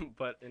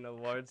 but in a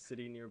large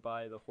city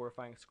nearby, the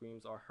horrifying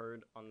screams are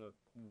heard on the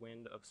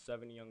wind of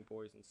 7 young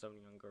boys and 7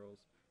 young girls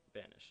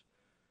vanish.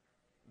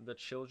 The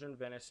children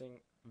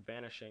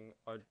vanishing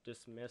are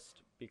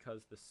dismissed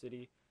because the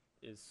city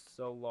is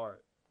so large.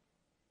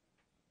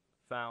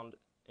 Found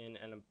in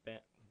an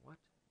what?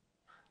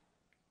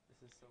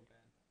 This is so bad.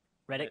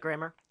 Reddit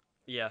grammar?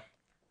 Yeah.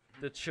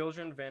 The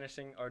children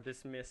vanishing are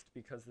dismissed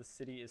because the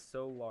city is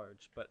so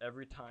large, but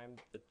every time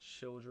the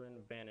children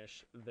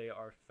vanish, they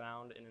are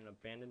found in an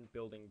abandoned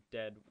building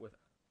dead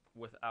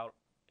without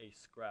a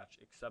scratch,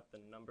 except the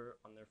number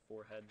on their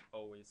forehead,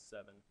 always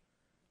 7.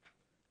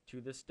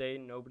 To this day,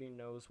 nobody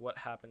knows what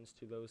happens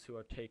to those who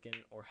are taken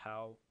or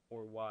how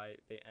or why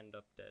they end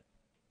up dead.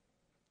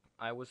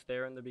 I was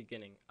there in the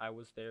beginning. I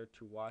was there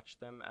to watch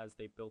them as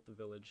they built the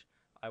village.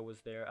 I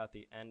was there at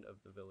the end of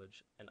the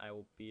village, and I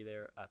will be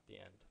there at the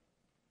end.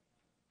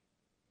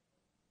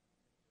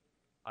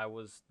 I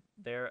was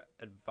there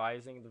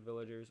advising the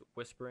villagers,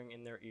 whispering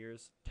in their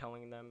ears,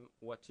 telling them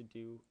what to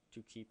do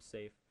to keep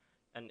safe,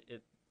 and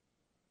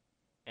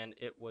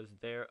it was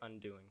their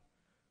undoing.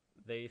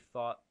 They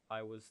thought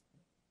I was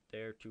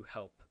there to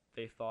help.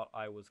 They thought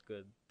I was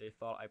good. They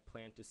thought I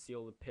planned to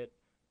seal the pit.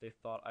 They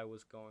thought I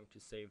was going to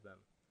save them.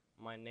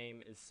 My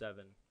name is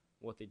 7.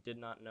 What they did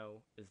not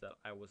know is that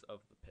I was of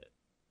the pit.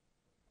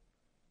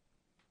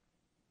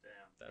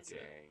 Damn. That's Dang.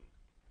 it.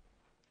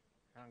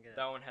 I don't get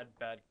That one had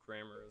bad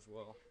grammar as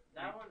well.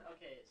 That one,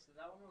 okay, so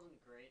that one wasn't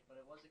great, but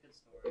it was a good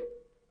story.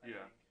 I Yeah.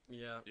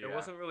 think. Yeah, Yeah. it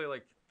wasn't really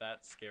like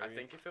that scary. I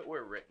think if it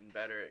were written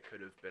better, it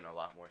could have been a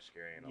lot more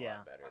scary and a Yeah.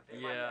 lot better. I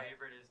think Yeah. my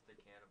favorite is the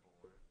cannibal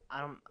one.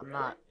 I'm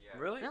not. Yeah.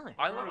 Really? Really?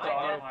 I love the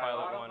Autopilot.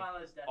 autopilot one.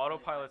 Autopilot's definitely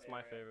Autopilot's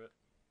my favorite.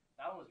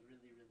 That one was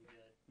really, really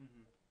good.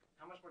 Mm-hmm.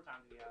 How much more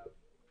time do we have?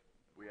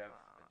 We have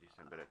a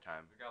decent bit of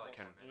time. We got like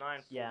Can- 10 minutes.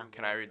 9. Yeah.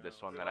 Can I read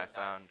this one that I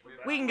found?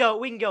 We can go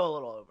a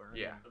little over.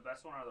 Yeah. The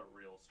best one are the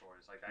real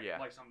stories, like Yeah.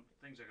 like some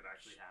things that could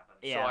actually happen.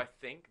 Yeah. So I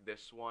think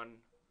this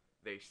one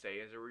they say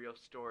is a real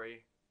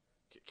story.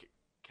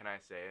 Can I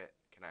say it?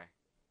 Can I?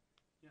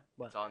 Yeah.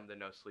 What? It's on the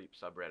No Sleep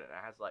subreddit. It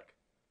has like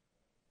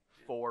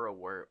 4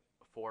 awards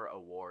for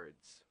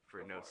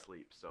Go No for it.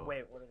 Sleep. So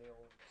Wait, what are the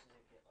old? Does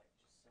it get like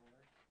just silver?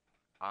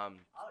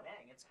 Oh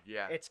dang, it's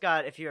yeah, it's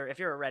got if you're a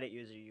Reddit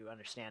user, you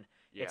understand.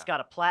 yeah. It's got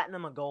a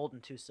platinum, a gold,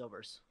 and 2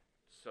 silvers.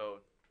 So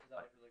Is that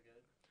like really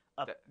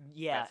good?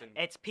 Yeah, that's in-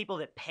 it's people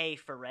that pay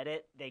for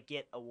Reddit. They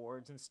get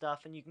awards and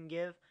stuff, and you can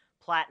give.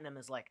 Platinum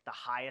is like the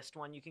highest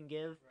one you can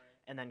give, Right.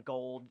 and then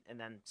gold, and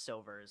then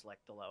silver is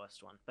like the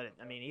lowest one. But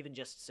I mean, even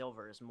just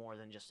silver is more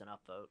than just an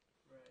upvote.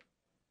 Right.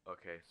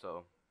 okay,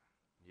 so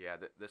yeah,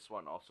 this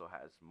one also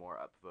has more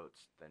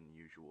upvotes than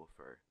usual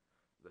for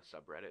the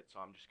subreddit. So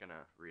I'm just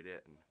gonna read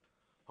it, and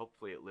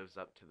hopefully it lives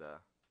up to the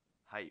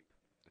hype.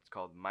 It's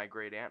called "My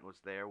Great Aunt Was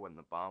There When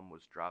the Bomb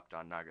Was Dropped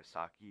on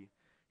Nagasaki.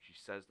 She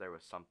says there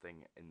was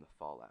something in the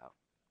fallout."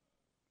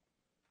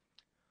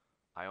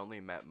 I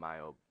only met my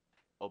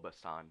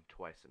Obasan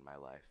twice in my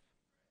life.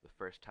 The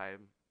first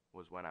time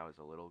was when I was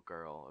a little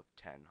girl of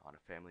 10 on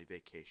a family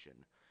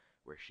vacation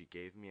where she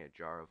gave me a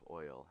jar of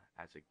oil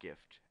as a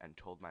gift and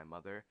told my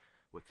mother,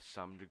 with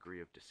some degree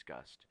of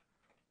disgust,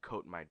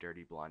 coat my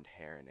dirty blonde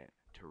hair in it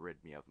to rid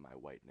me of my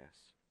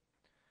whiteness.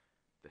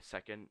 The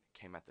second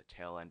came at the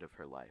tail end of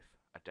her life,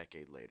 a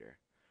decade later.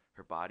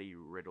 Her body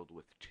riddled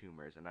with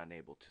tumors and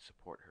unable to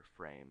support her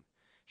frame.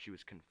 She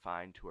was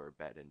confined to her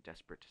bed and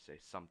desperate to say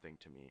something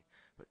to me,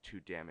 but too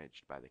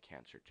damaged by the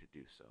cancer to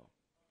do so.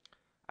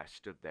 I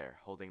stood there,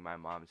 holding my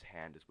mom's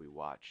hand as we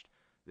watched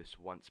this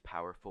once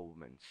powerful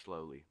woman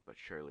slowly but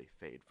surely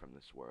fade from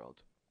this world.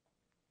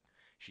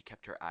 She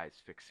kept her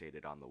eyes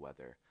fixated on the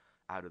weather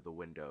out of the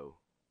window,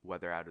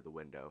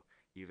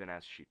 even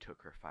as she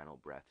took her final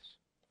breaths,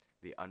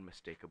 the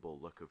unmistakable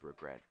look of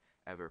regret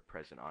ever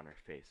present on her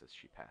face as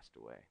she passed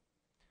away.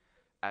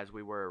 As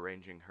we were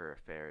arranging her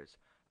affairs,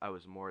 I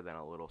was more than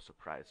a little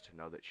surprised to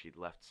know that she'd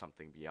left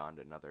something beyond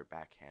another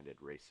backhanded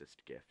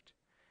racist gift.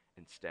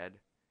 Instead,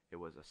 it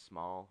was a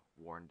small,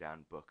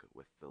 worn-down book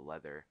with the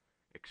leather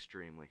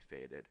extremely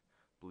faded,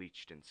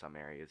 bleached in some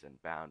areas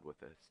and bound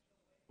with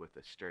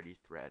a sturdy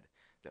thread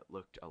that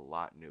looked a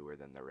lot newer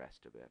than the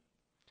rest of it.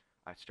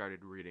 I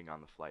started reading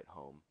on the flight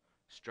home,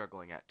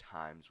 struggling at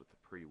times with the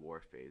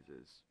pre-war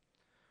phases.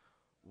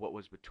 What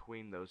was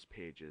between those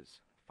pages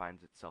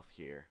finds itself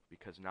here,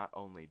 because not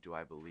only do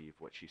I believe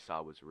what she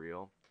saw was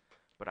real,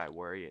 but I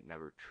worry it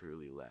never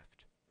truly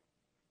left.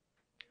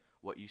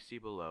 What you see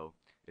below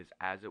is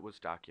as it was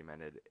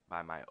documented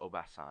by my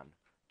Obasan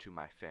to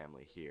my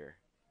family here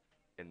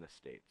in the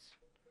States,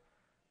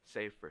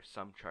 save for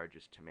some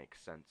charges to make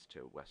sense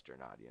to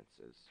Western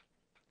audiences.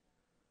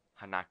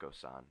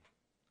 Hanako-san,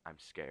 I'm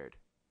scared.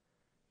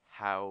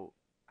 How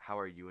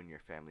are you and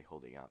your family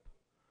holding up?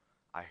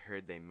 I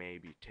heard they may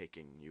be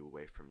taking you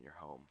away from your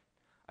home.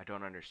 I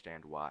don't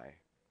understand why,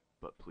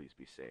 but please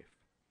be safe.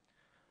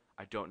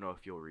 I don't know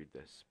if you'll read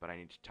this, but I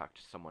need to talk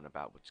to someone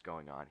about what's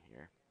going on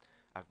here.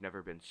 I've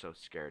never been so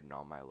scared in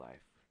all my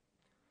life.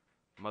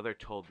 Mother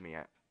told me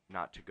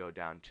not to go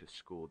down to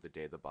school the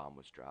day the bomb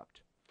was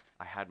dropped.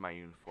 I had my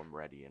uniform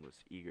ready and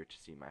was eager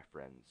to see my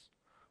friends.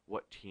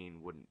 What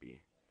teen wouldn't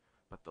be?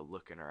 But the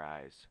look in her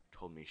eyes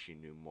told me she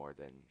knew more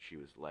than she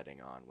was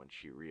letting on when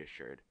she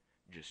reassured,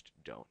 "Just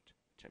don't,"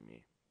 to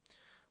me,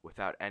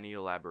 without any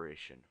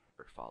elaboration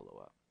or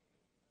follow-up.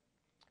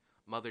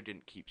 Mother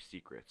didn't keep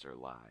secrets or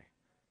lie.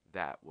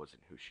 That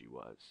wasn't who she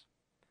was.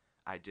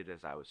 I did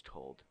as I was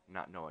told,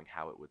 not knowing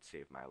how it would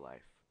save my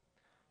life.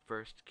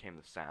 First came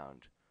the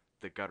sound,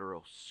 the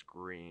guttural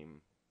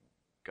scream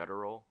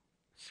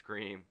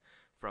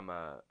from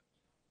a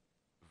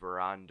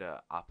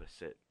veranda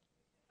opposite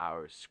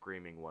ours,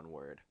 screaming one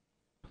word,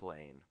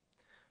 plane.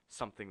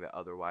 Something that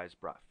otherwise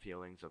brought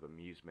feelings of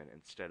amusement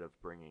instead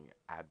of bringing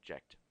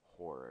abject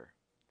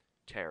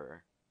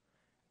terror.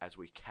 As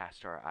we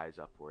cast our eyes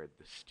upward,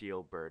 the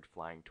steel bird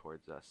flying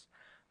towards us,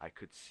 I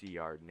could see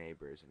our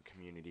neighbors and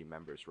community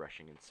members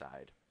rushing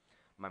inside.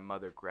 My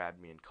mother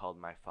grabbed me and called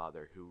my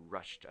father, who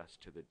rushed us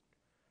to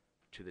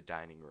the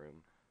dining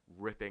room,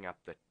 ripping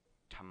up the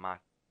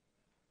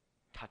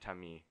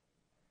tatami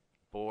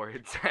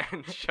boards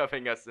and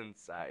shoving us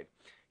inside,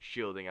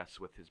 shielding us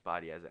with his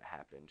body as it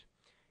happened.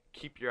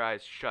 "Keep your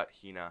eyes shut,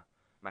 Hina,"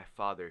 my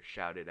father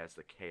shouted as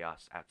the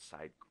chaos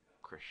outside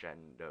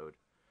crescendoed,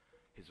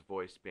 his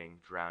voice being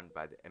drowned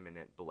by the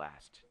imminent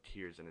blast,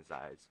 tears in his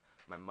eyes,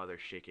 my mother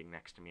shaking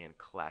next to me and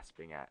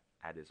clasping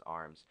at his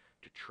arms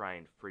to try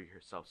and free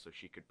herself so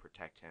she could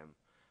protect him,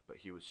 but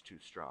he was too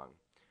strong.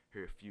 He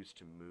refused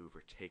to move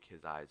or take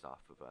his eyes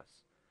off of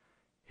us,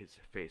 his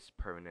face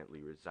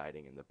permanently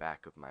residing in the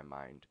back of my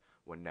mind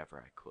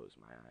whenever I close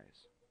my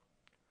eyes.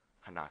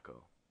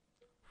 Hanako,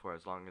 for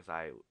as long as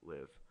I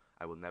live,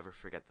 I will never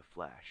forget the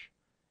flash.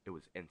 It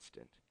was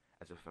instant,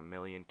 as if a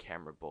million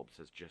camera bulbs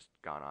has just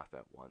gone off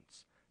at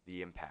once.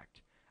 The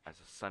impact, as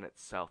the sun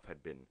itself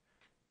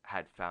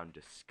had found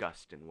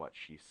disgust in what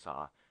she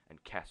saw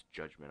and cast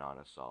judgment on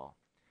us all.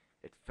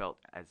 It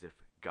felt as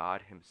if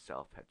God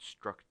himself had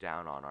struck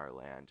down on our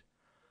land.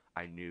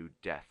 I knew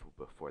death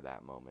before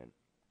that moment.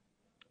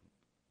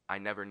 I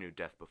never knew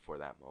death before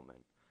that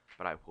moment,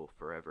 but I will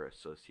forever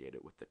associate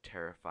it with the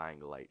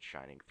terrifying light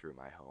shining through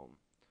my home.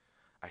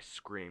 I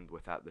screamed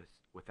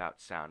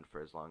without sound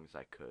for as long as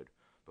I could,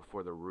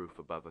 before the roof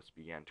above us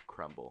began to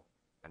crumble,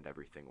 and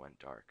everything went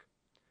dark.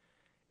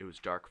 It was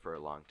dark for a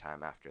long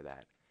time after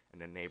that,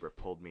 and a neighbor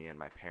pulled me and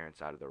my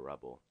parents out of the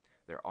rubble,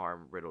 their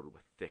arm riddled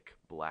with thick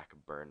black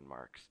burn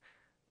marks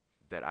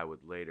that I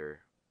would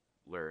later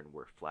learn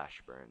were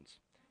flash burns.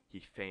 He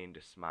feigned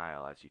a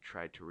smile as he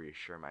tried to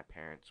reassure my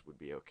parents would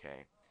be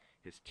okay,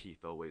 his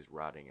teeth always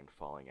rotting and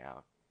falling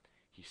out.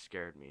 He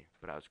scared me,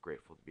 but I was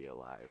grateful to be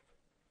alive.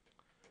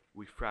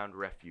 We found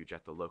refuge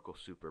at the local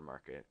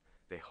supermarket.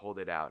 They holed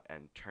it out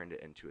and turned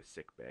it into a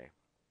sick bay.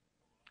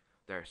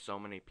 There are so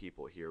many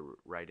people here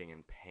writing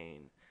in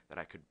pain that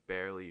I could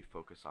barely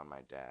focus on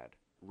my dad.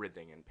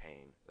 Writhing in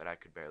pain that I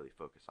could barely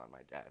focus on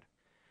my dad.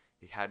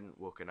 He hadn't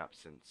woken up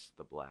since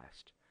the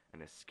blast,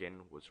 and his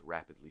skin was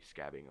rapidly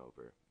scabbing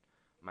over.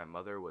 My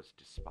mother was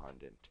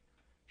despondent.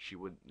 She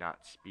would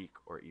not speak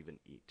or even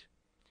eat.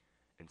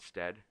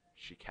 Instead,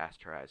 she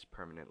cast her eyes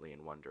permanently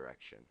in one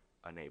direction,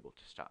 unable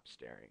to stop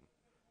staring.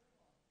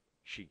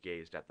 She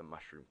gazed at the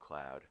mushroom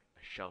cloud,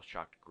 a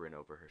shell-shocked grin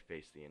over her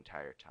face the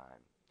entire time.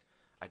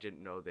 I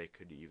didn't know they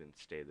could even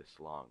stay this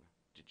long.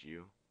 Did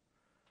you?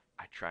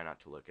 I try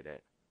not to look at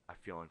it. I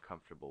feel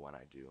uncomfortable when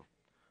I do.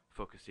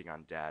 Focusing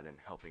on Dad and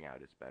helping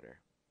out is better.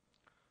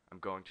 I'm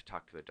going to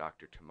talk to the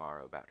doctor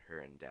tomorrow about her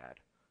and Dad.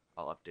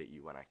 I'll update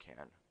you when I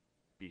can.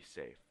 Be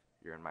safe.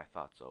 You're in my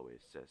thoughts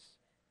always, sis.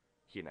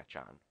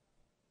 Hina-chan.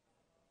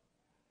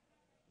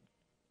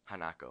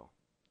 Hanako.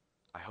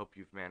 I hope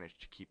you've managed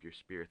to keep your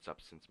spirits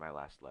up since my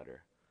last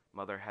letter.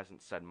 Mother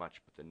hasn't said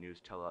much, but the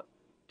news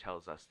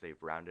tells us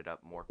they've rounded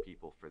up more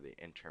people for the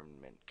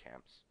internment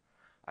camps.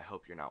 I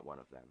hope you're not one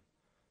of them.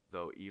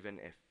 Though even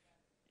if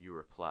you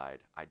replied,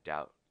 I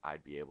doubt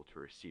I'd be able to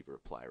receive a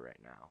reply right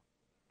now.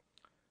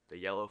 The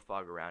yellow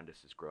fog around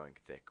us is growing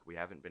thick. We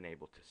haven't been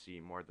able to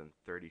see more than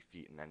 30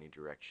 feet in any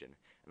direction,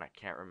 and I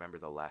can't remember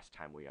the last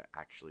time we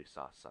actually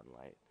saw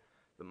sunlight.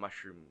 The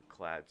mushroom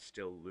cloud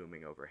still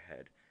looming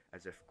overhead,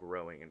 as if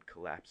growing and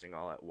collapsing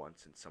all at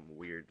once in some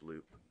weird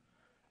loop.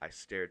 I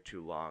stared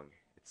too long.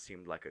 It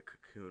seemed like a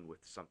cocoon with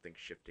something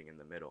shifting in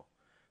the middle,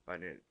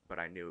 but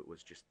I knew it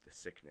was just the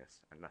sickness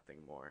and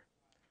nothing more.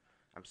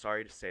 I'm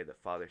sorry to say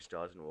that Father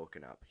still hasn't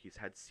woken up. He's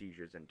had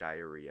seizures and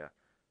diarrhea.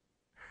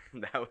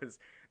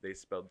 They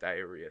spelled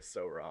diarrhea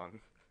so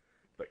wrong,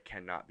 but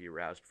cannot be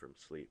roused from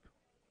sleep.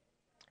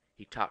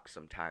 He talks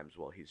sometimes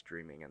while he's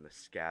dreaming, and the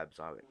scabs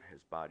on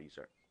his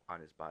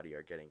body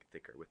are getting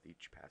thicker with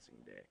each passing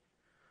day.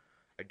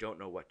 I don't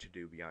know what to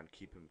do beyond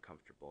keep him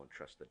comfortable and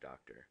trust the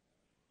doctor.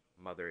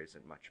 Mother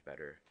isn't much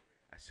better.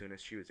 As soon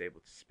as she was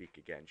able to speak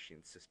again, she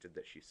insisted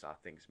that she saw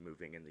things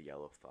moving in the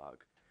yellow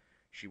fog.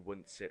 She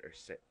wouldn't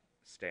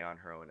stay on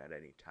her own at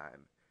any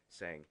time,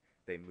 saying,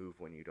 "They move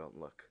when you don't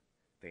look.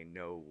 They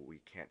know we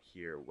can't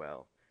hear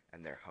well,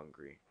 and they're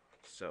hungry.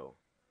 So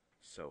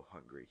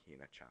hungry,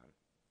 Hina-chan."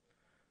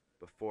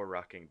 Before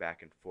rocking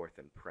back and forth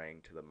and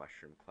praying to the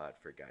mushroom cloud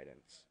for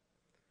guidance.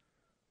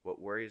 What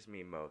worries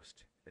me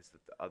most is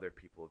that the other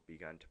people have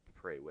begun to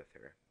pray with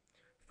her.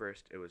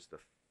 First, it was the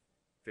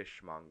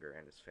fishmonger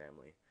and his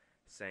family,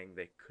 saying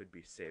they could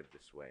be saved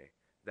this way.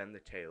 Then the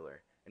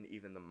tailor, and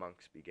even the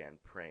monks began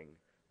praying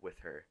with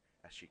her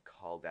as she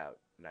called out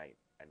night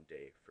and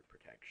day for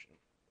protection.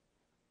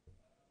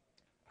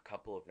 A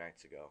couple of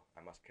nights ago,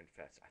 I must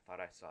confess, I thought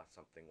I saw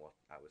something while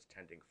I was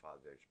tending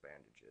Father's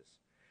bandages.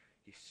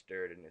 He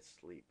stirred in his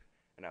sleep,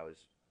 and I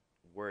was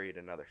worried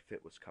another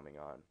fit was coming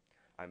on.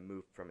 I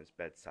moved from his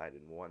bedside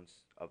in one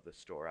of the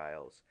store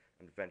aisles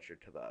and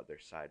ventured to the other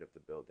side of the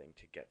building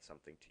to get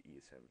something to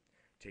ease him,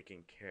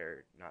 taking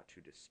care not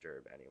to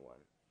disturb anyone.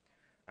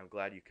 I'm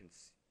glad you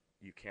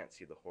can't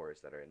see the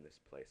horrors that are in this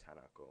place,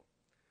 Hanako.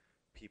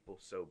 People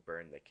so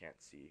burned they can't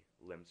see,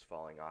 limbs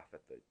falling off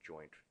at the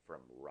joint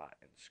from rot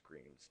and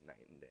screams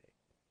night and day.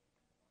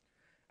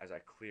 As I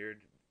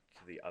cleared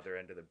to the other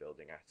end of the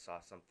building, I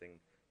saw something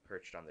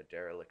perched on the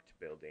derelict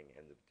building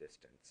in the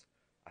distance.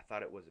 I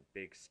thought it was a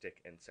big stick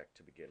insect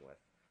to begin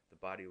with. The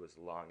body was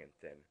long and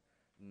thin,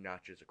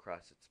 notches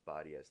across its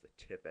body as the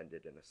tip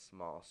ended in a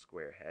small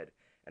square head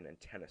and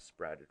antenna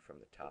sprouted from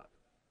the top.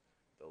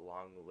 The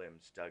long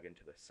limbs dug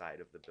into the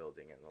side of the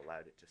building and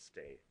allowed it to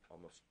stay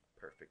almost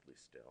perfectly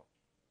still.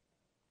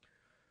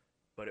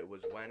 But it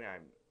was when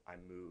I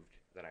moved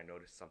that I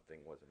noticed something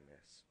was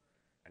amiss.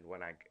 And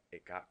when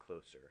it got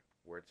closer,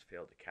 words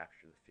failed to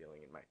capture the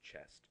feeling in my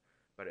chest,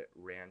 but it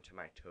ran to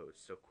my toes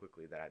so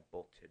quickly that I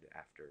bolted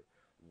after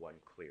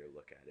one clear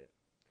look at it.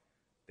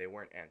 They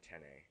weren't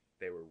antennae.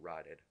 They were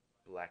rotted,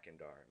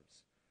 blackened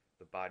arms.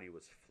 The body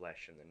was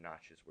flesh and the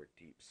notches were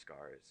deep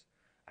scars.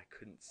 I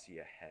couldn't see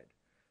a head,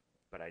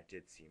 but I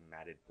did see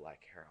matted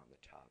black hair on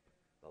the top,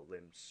 the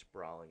limbs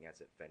sprawling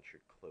as it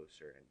ventured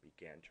closer and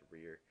began to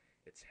rear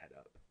its head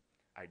up.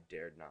 I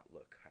dared not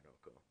look,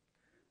 Hanako.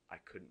 I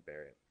couldn't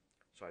bear it,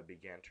 so I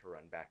began to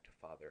run back to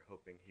Father,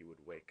 hoping he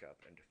would wake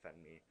up and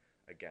defend me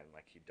again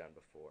like he'd done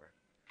before.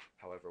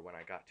 However, when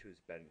I got to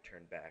his bed and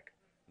turned back,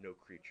 no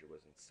creature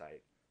was in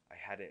sight. I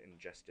hadn't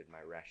ingested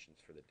my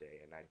rations for the day,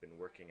 and I'd been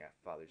working at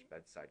Father's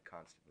bedside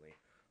constantly,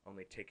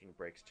 only taking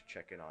breaks to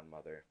check in on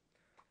Mother.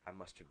 I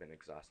must have been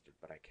exhausted,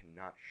 but I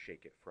cannot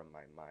shake it from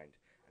my mind,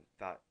 and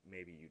thought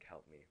maybe you'd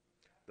help me.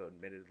 Though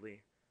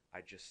admittedly, I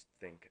just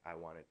think I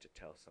wanted to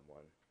tell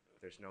someone.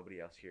 There's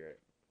nobody else here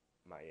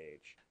my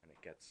age, and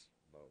it gets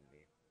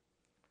lonely.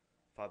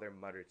 Father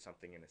muttered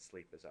something in his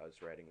sleep as I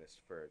was writing this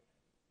for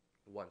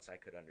once I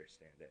could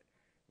understand it.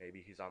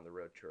 Maybe he's on the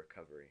road to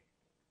recovery.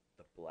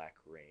 The black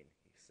rain,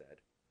 he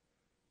said.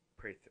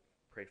 Pray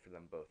for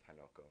them both,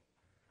 Hanako.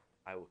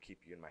 I will keep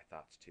you in my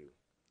thoughts too.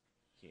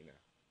 Hina.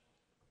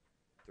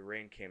 The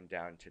rain came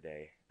down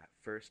today. At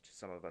first,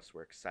 some of us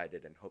were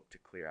excited and hoped to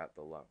clear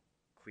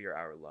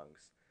our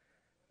lungs.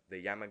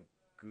 The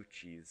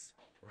Yamaguchis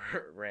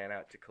ran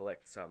out to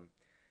collect some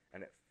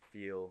and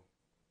feel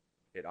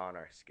it on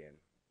our skin.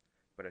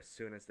 But as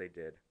soon as they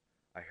did,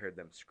 I heard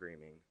them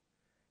screaming,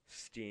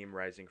 steam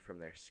rising from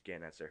their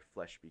skin as their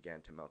flesh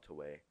began to melt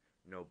away,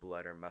 no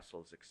blood or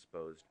muscles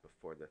exposed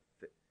before the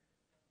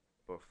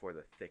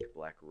thick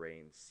black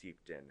rain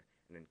seeped in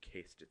and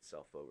encased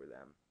itself over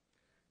them.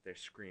 Their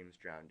screams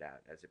drowned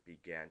out as it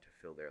began to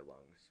fill their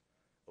lungs.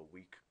 A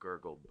weak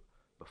gurgle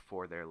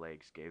before their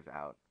legs gave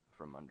out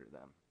from under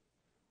them.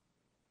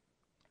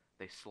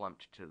 They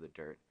slumped to the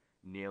dirt,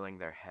 kneeling,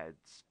 their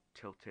heads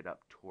tilted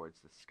up towards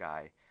the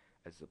sky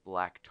as the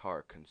black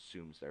tar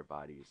consumes their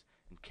bodies,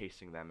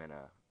 encasing them in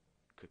a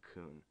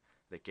cocoon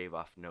that gave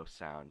off no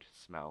sound,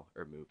 smell,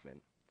 or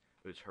movement.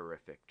 It was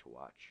horrific to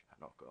watch,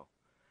 Hanoko.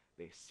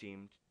 They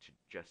seemed to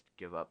just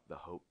give up the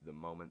hope the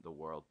moment the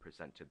world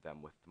presented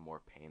them with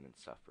more pain and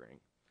suffering.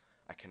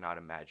 I cannot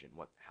imagine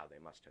how they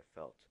must have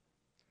felt.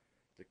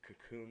 The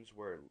cocoons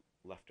were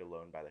left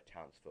alone by the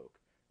townsfolk.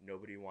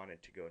 Nobody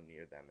wanted to go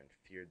near them and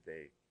feared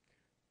they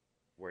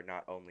were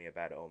not only a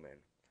bad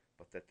omen,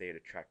 but that they'd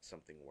attract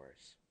something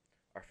worse.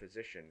 Our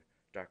physician,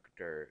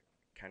 Dr.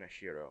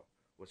 Kaneshiro,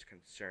 was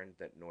concerned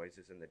that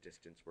noises in the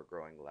distance were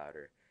growing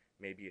louder,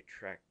 maybe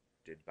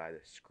attracted by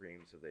the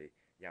screams of the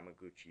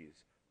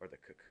Yamaguchis or the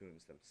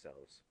cocoons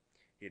themselves.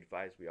 He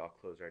advised we all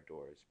close our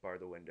doors, bar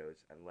the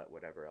windows, and let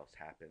whatever else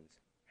happens,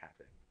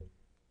 happen.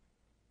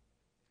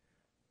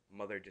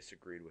 Mother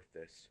disagreed with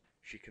this.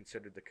 She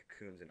considered the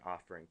cocoons an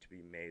offering to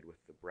be made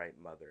with the bright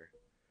mother,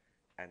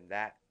 and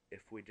that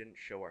if we didn't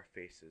show our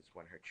faces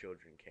when her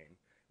children came,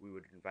 we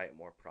would invite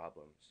more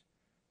problems.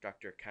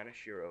 Dr.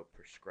 Kaneshiro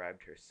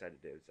prescribed her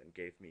sedatives and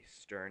gave me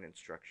stern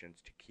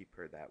instructions to keep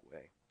her that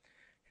way,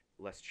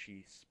 lest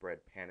she spread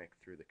panic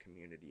through the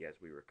community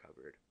as we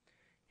recovered.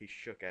 He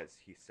shook as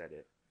he said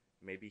it.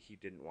 Maybe he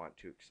didn't want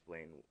to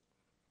explain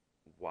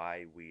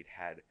why we'd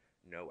had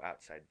no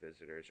outside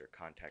visitors or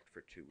contact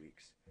for 2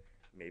 weeks.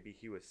 Maybe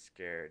he was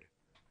scared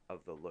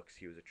of the looks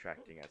he was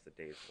attracting as the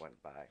days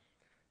went by,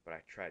 but I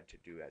tried to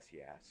do as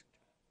he asked.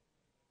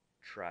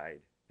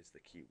 Tried is the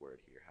key word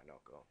here,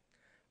 Hanoko.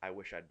 I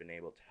wish I'd been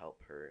able to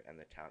help her and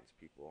the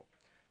townspeople,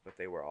 but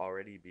they were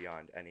already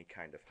beyond any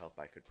kind of help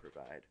I could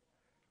provide.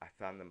 I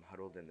found them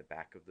huddled in the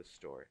back of the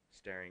store,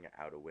 staring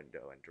out a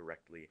window and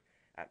directly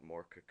at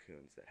more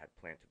cocoons that had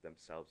planted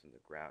themselves in the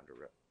ground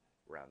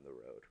around the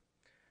road.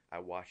 I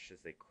watched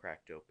as they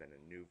cracked open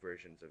and new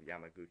versions of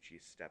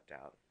Yamaguchi stepped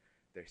out,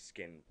 their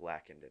skin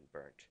blackened and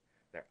burnt,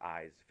 their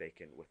eyes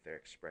vacant with their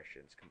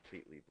expressions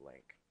completely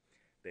blank.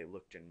 They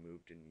looked and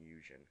moved in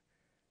unison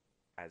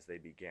as they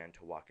began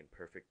to walk in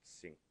perfect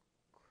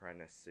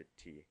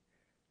synchronicity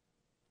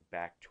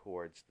back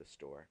towards the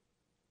store.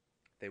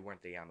 They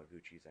weren't the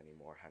Yamaguchis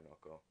anymore,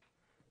 Hanoko.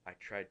 I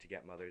tried to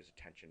get Mother's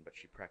attention, but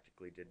she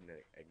practically didn't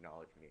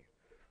acknowledge me,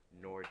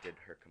 nor did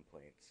her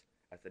complaints.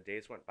 As the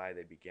days went by,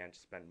 they began to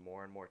spend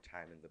more and more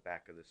time in the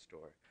back of the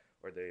store,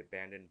 or the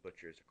abandoned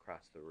butchers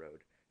across the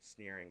road,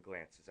 sneering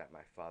glances at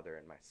my father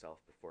and myself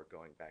before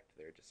going back to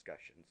their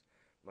discussions.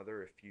 Mother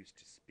refused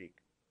to speak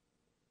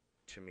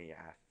to me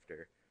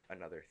after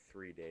another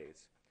 3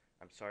 days.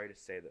 I'm sorry to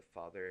say that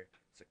Father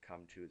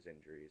succumbed to his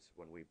injuries.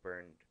 When we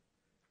burned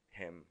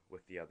him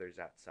with the others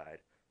outside,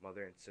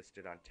 Mother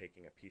insisted on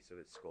taking a piece of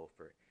his skull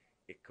for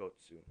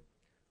ikotsu.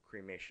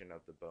 Cremation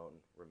of the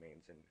bone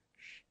remains in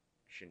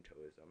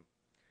Shintoism,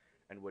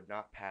 and would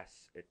not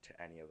pass it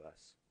to any of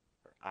us.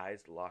 Her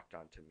eyes locked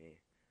onto me,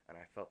 and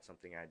I felt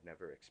something I'd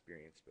never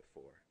experienced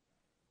before.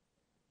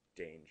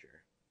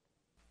 Danger.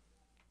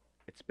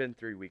 It's been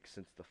 3 weeks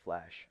since the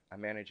flash.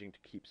 I'm managing to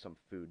keep some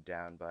food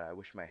down, but I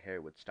wish my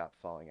hair would stop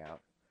falling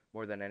out.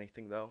 More than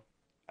anything, though,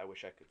 I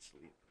wish I could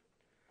sleep.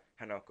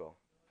 Hanoko,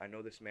 I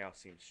know this may all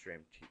seem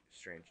strange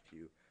to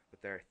you,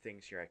 but there are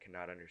things here I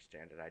cannot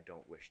understand and I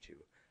don't wish to.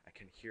 I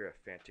can hear a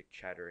frantic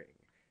chattering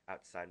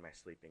outside my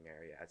sleeping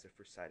area, as if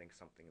reciting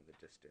something in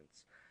the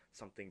distance.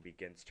 Something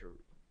begins to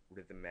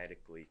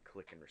rhythmically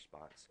click in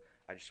response.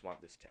 I just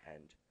want this to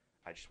end.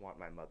 I just want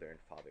my mother and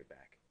father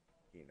back.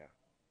 Hina.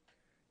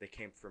 They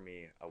came for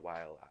me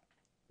while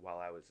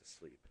I was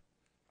asleep.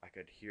 I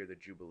could hear the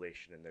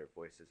jubilation in their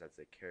voices as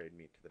they carried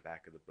me to the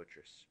back of the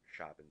butcher's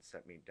shop and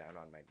set me down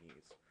on my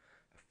knees.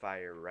 A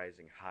fire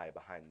rising high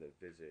behind the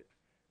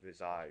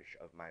visage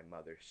of my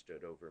mother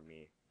stood over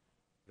me.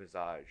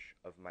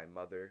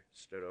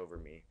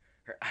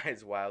 Her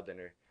eyes wild and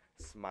her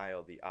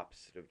smile the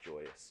opposite of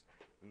joyous.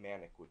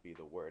 Manic would be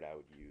the word I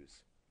would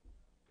use.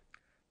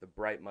 The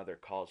bright mother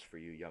calls for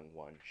you, young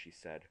one, she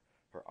said,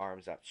 her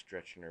arms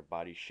outstretched and her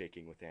body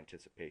shaking with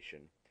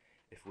anticipation.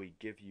 If we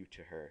give you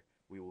to her,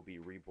 we will be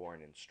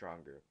reborn in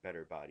stronger,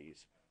 better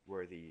bodies,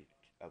 worthy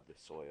of the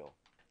soil.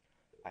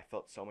 I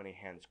felt so many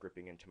hands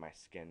gripping into my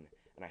skin,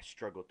 and I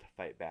struggled to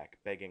fight back,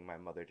 begging my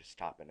mother to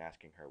stop and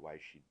asking her why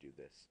she'd do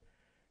this.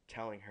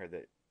 Telling her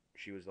that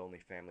she was the only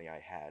family I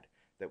had,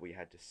 that we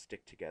had to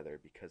stick together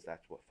because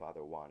that's what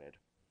Father wanted.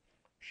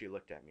 She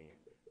looked at me,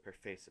 her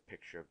face a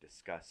picture of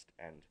disgust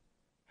and,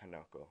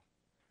 Hanoko.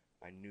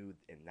 I knew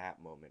in that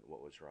moment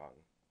what was wrong,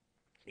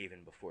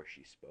 even before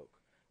she spoke,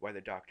 why the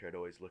doctor had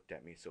always looked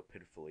at me so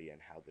pitifully and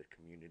how the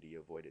community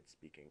avoided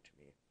speaking to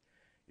me.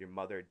 Your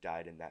mother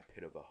died in that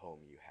pit of a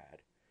home you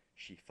had.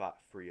 She fought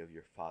free of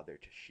your father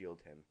to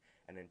shield him,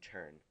 and in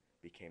turn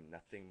became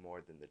nothing more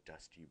than the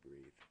dust you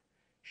breathe.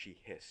 She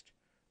hissed,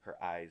 her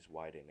eyes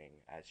widening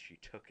as she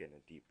took in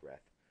a deep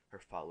breath, her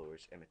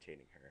followers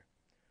imitating her.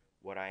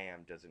 What I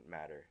am doesn't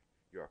matter.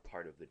 You're a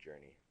part of the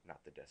journey,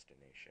 not the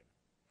destination.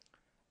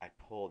 I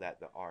pulled at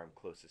the arm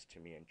closest to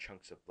me, and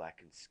chunks of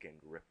blackened skin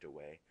ripped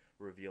away,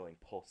 revealing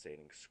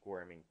pulsating,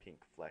 squirming pink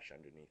flesh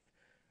underneath,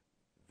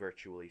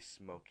 virtually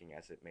smoking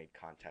as it made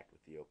contact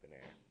with the open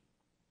air.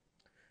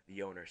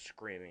 The owner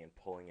screaming and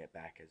pulling it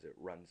back as it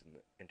runs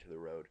into the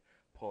road,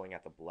 pulling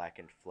at the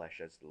blackened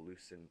flesh as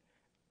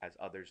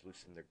others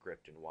loosened their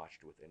grip and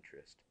watched with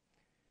interest.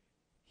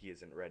 He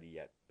isn't ready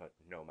yet, but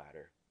no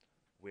matter.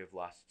 We have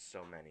lost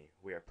so many.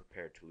 We are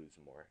prepared to lose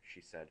more,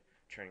 she said,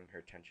 turning her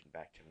attention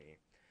back to me.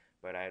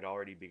 But I had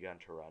already begun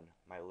to run,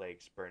 my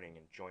legs burning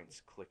and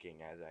joints clicking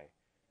as I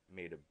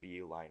made a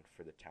beeline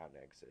for the town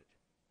exit.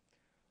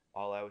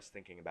 All I was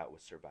thinking about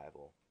was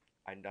survival.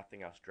 I had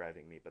nothing else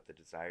driving me but the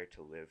desire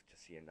to live to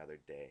see another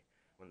day.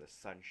 When the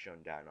sun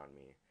shone down on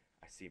me,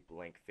 I see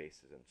blank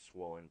faces and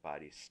swollen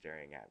bodies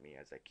staring at me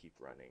as I keep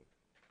running.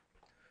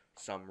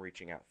 Some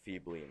reaching out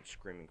feebly and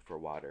screaming for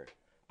water.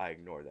 I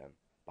ignore them.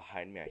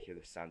 Behind me I hear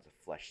the sounds of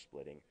flesh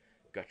splitting,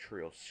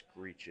 guttural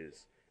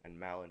screeches, and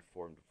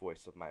malinformed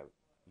voice of my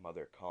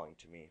mother calling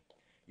to me.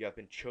 You have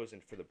been chosen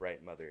for the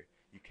Bright Mother.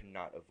 You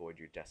cannot avoid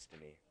your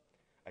destiny.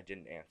 I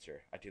didn't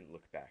answer. I didn't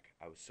look back.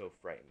 I was so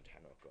frightened,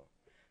 Hanoko.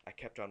 I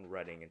kept on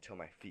running until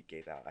my feet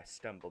gave out. I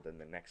stumbled, and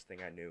the next thing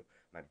I knew,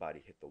 my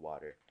body hit the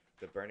water.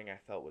 The burning I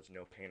felt was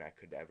no pain I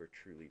could ever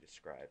truly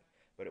describe,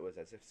 but it was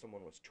as if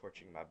someone was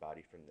torching my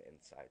body from the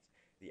insides.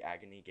 The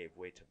agony gave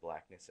way to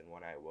blackness, and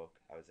when I awoke,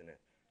 I was in a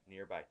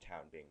nearby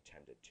town being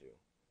tended to.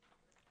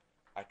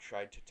 I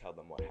tried to tell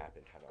them what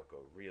happened,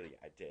 Hanoko. Really,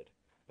 I did.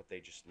 But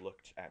they just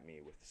looked at me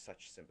with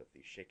such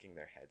sympathy, shaking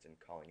their heads and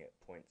calling it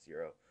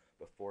 .0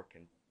 before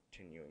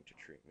continuing to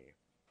treat me.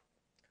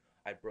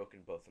 I'd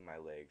broken both of my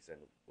legs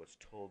and was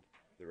told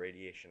the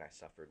radiation I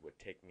suffered would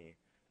take me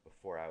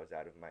before I was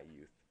out of my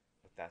youth,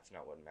 but that's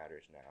not what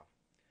matters now.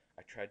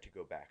 I tried to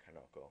go back,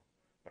 Hanoko,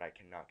 but I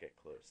cannot get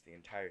close. The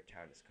entire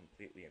town is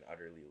completely and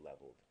utterly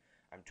leveled.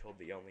 I'm told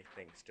the only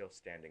thing still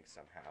standing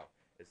somehow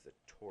is the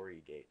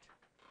Torii Gate.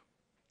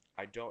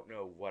 I don't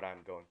know what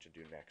I'm going to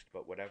do next,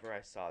 but whatever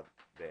I saw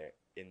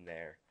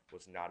there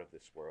was not of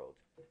this world.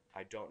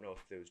 I don't know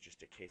if it was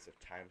just a case of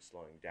time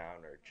slowing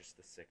down or just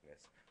the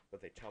sickness,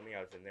 but they tell me I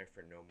was in there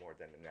for no more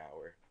than an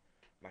hour.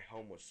 My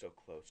home was so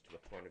close to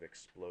the point of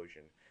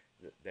explosion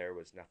that there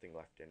was nothing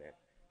left in it.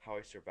 How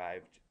I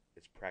survived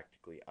is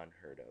practically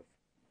unheard of.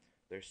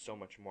 There's so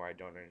much more I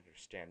don't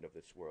understand of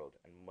this world,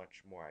 and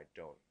much more I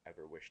don't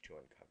ever wish to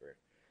uncover.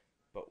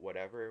 But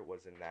whatever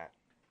was in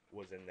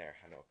there,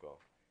 Hanoko.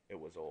 It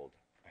was old.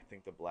 I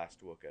think the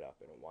blast woke it up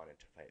and it wanted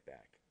to fight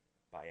back,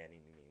 by any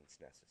means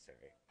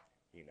necessary.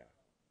 Hina.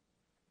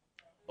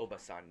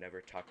 Oba-san never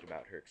talked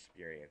about her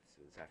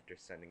experiences after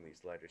sending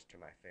these letters to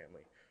my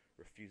family,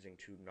 refusing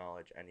to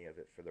acknowledge any of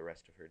it for the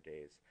rest of her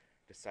days,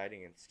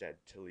 deciding instead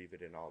to leave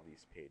it in all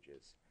these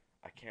pages.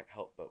 I can't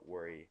help but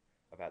worry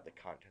about the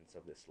contents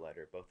of this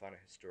letter, both on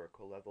a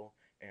historical level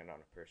and on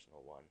a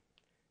personal one.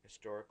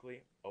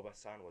 Historically,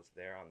 Oba-san was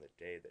there on the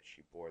day that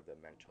she bore the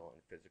mental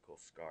and physical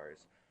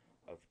scars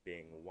of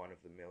being one of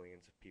the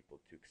millions of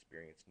people to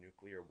experience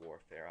nuclear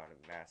warfare on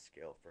a mass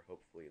scale for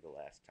hopefully the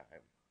last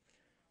time.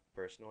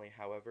 Personally,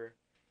 however,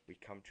 we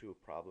come to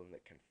a problem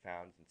that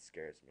confounds and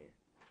scares me.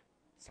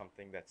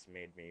 Something that's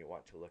made me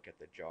want to look at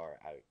the jar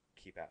I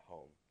keep at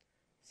home.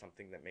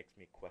 Something that makes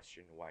me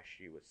question why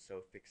she was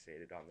so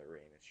fixated on the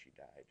rain as she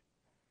died.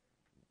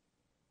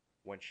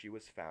 When she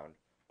was found,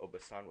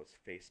 Oba-san was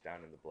face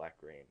down in the black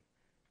rain,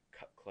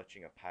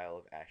 clutching a pile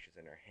of ashes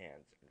in her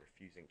hands and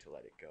refusing to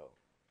let it go.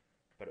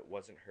 But it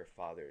wasn't her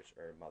father's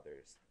or her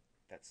mother's.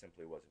 That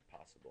simply wasn't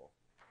possible.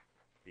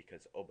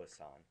 Because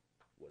Oba-san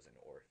was an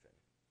orphan.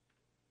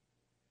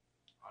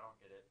 I don't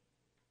get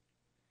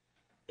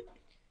it.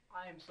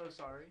 I am so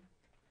sorry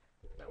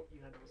that you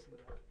had to listen to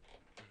that.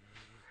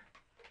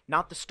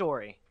 Not the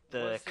story. The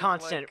Was it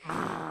constant.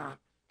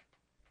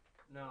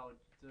 No,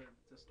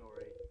 the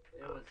story.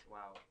 It was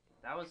wow.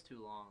 That was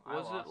too long.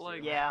 Was I lost it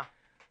like? you. Yeah.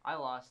 I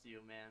lost you,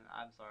 man.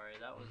 I'm sorry.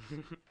 That was.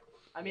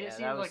 I mean, Yeah, it that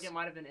seemed like was- it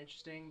might have been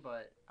interesting,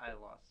 but I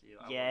lost you.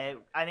 Yeah,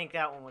 I think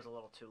that one was a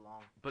little too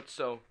long. But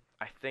so,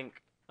 I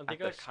think I think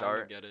the I kind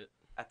start- of get it.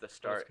 at the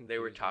start they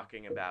were confusing.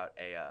 talking about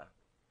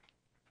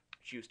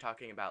she was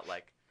talking about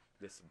like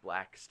this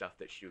black stuff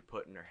that she would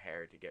put in her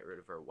hair to get rid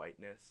of her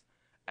whiteness,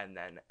 and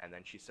then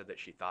she said that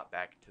she thought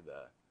back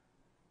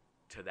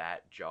to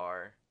that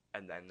jar,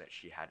 and then that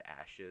she had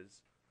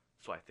ashes.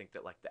 So I think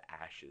that like the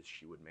ashes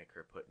she would make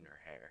her put in her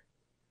hair.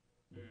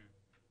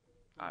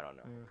 I don't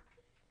know.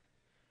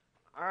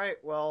 All right,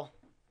 well,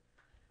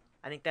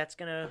 I think that's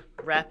going to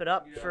wrap it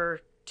up Yeah.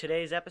 for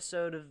today's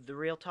episode of the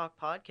Real Talk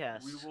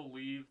Podcast. We will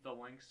leave the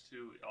links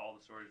to all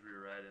the stories we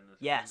read in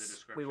Yes, the we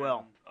description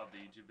will. of the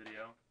YouTube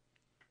video.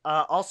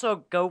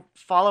 Also, go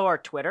follow our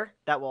Twitter.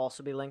 That will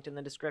also be linked in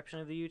the description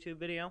of the YouTube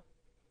video.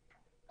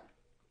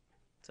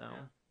 So,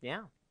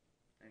 yeah.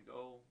 And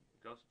go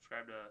go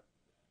subscribe to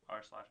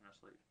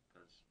r/Nestle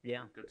because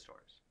Yeah. good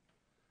stories.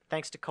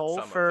 Thanks to Cole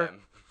Some of for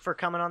them.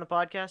 coming on the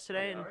podcast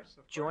today Of and course, of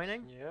course.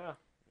 joining. Yeah.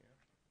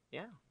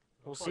 Yeah.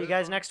 We'll Of see you course.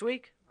 guys next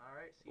week. All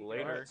right. See you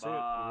Later. guys. See you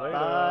Bye. later.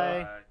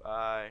 Bye.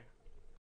 Bye.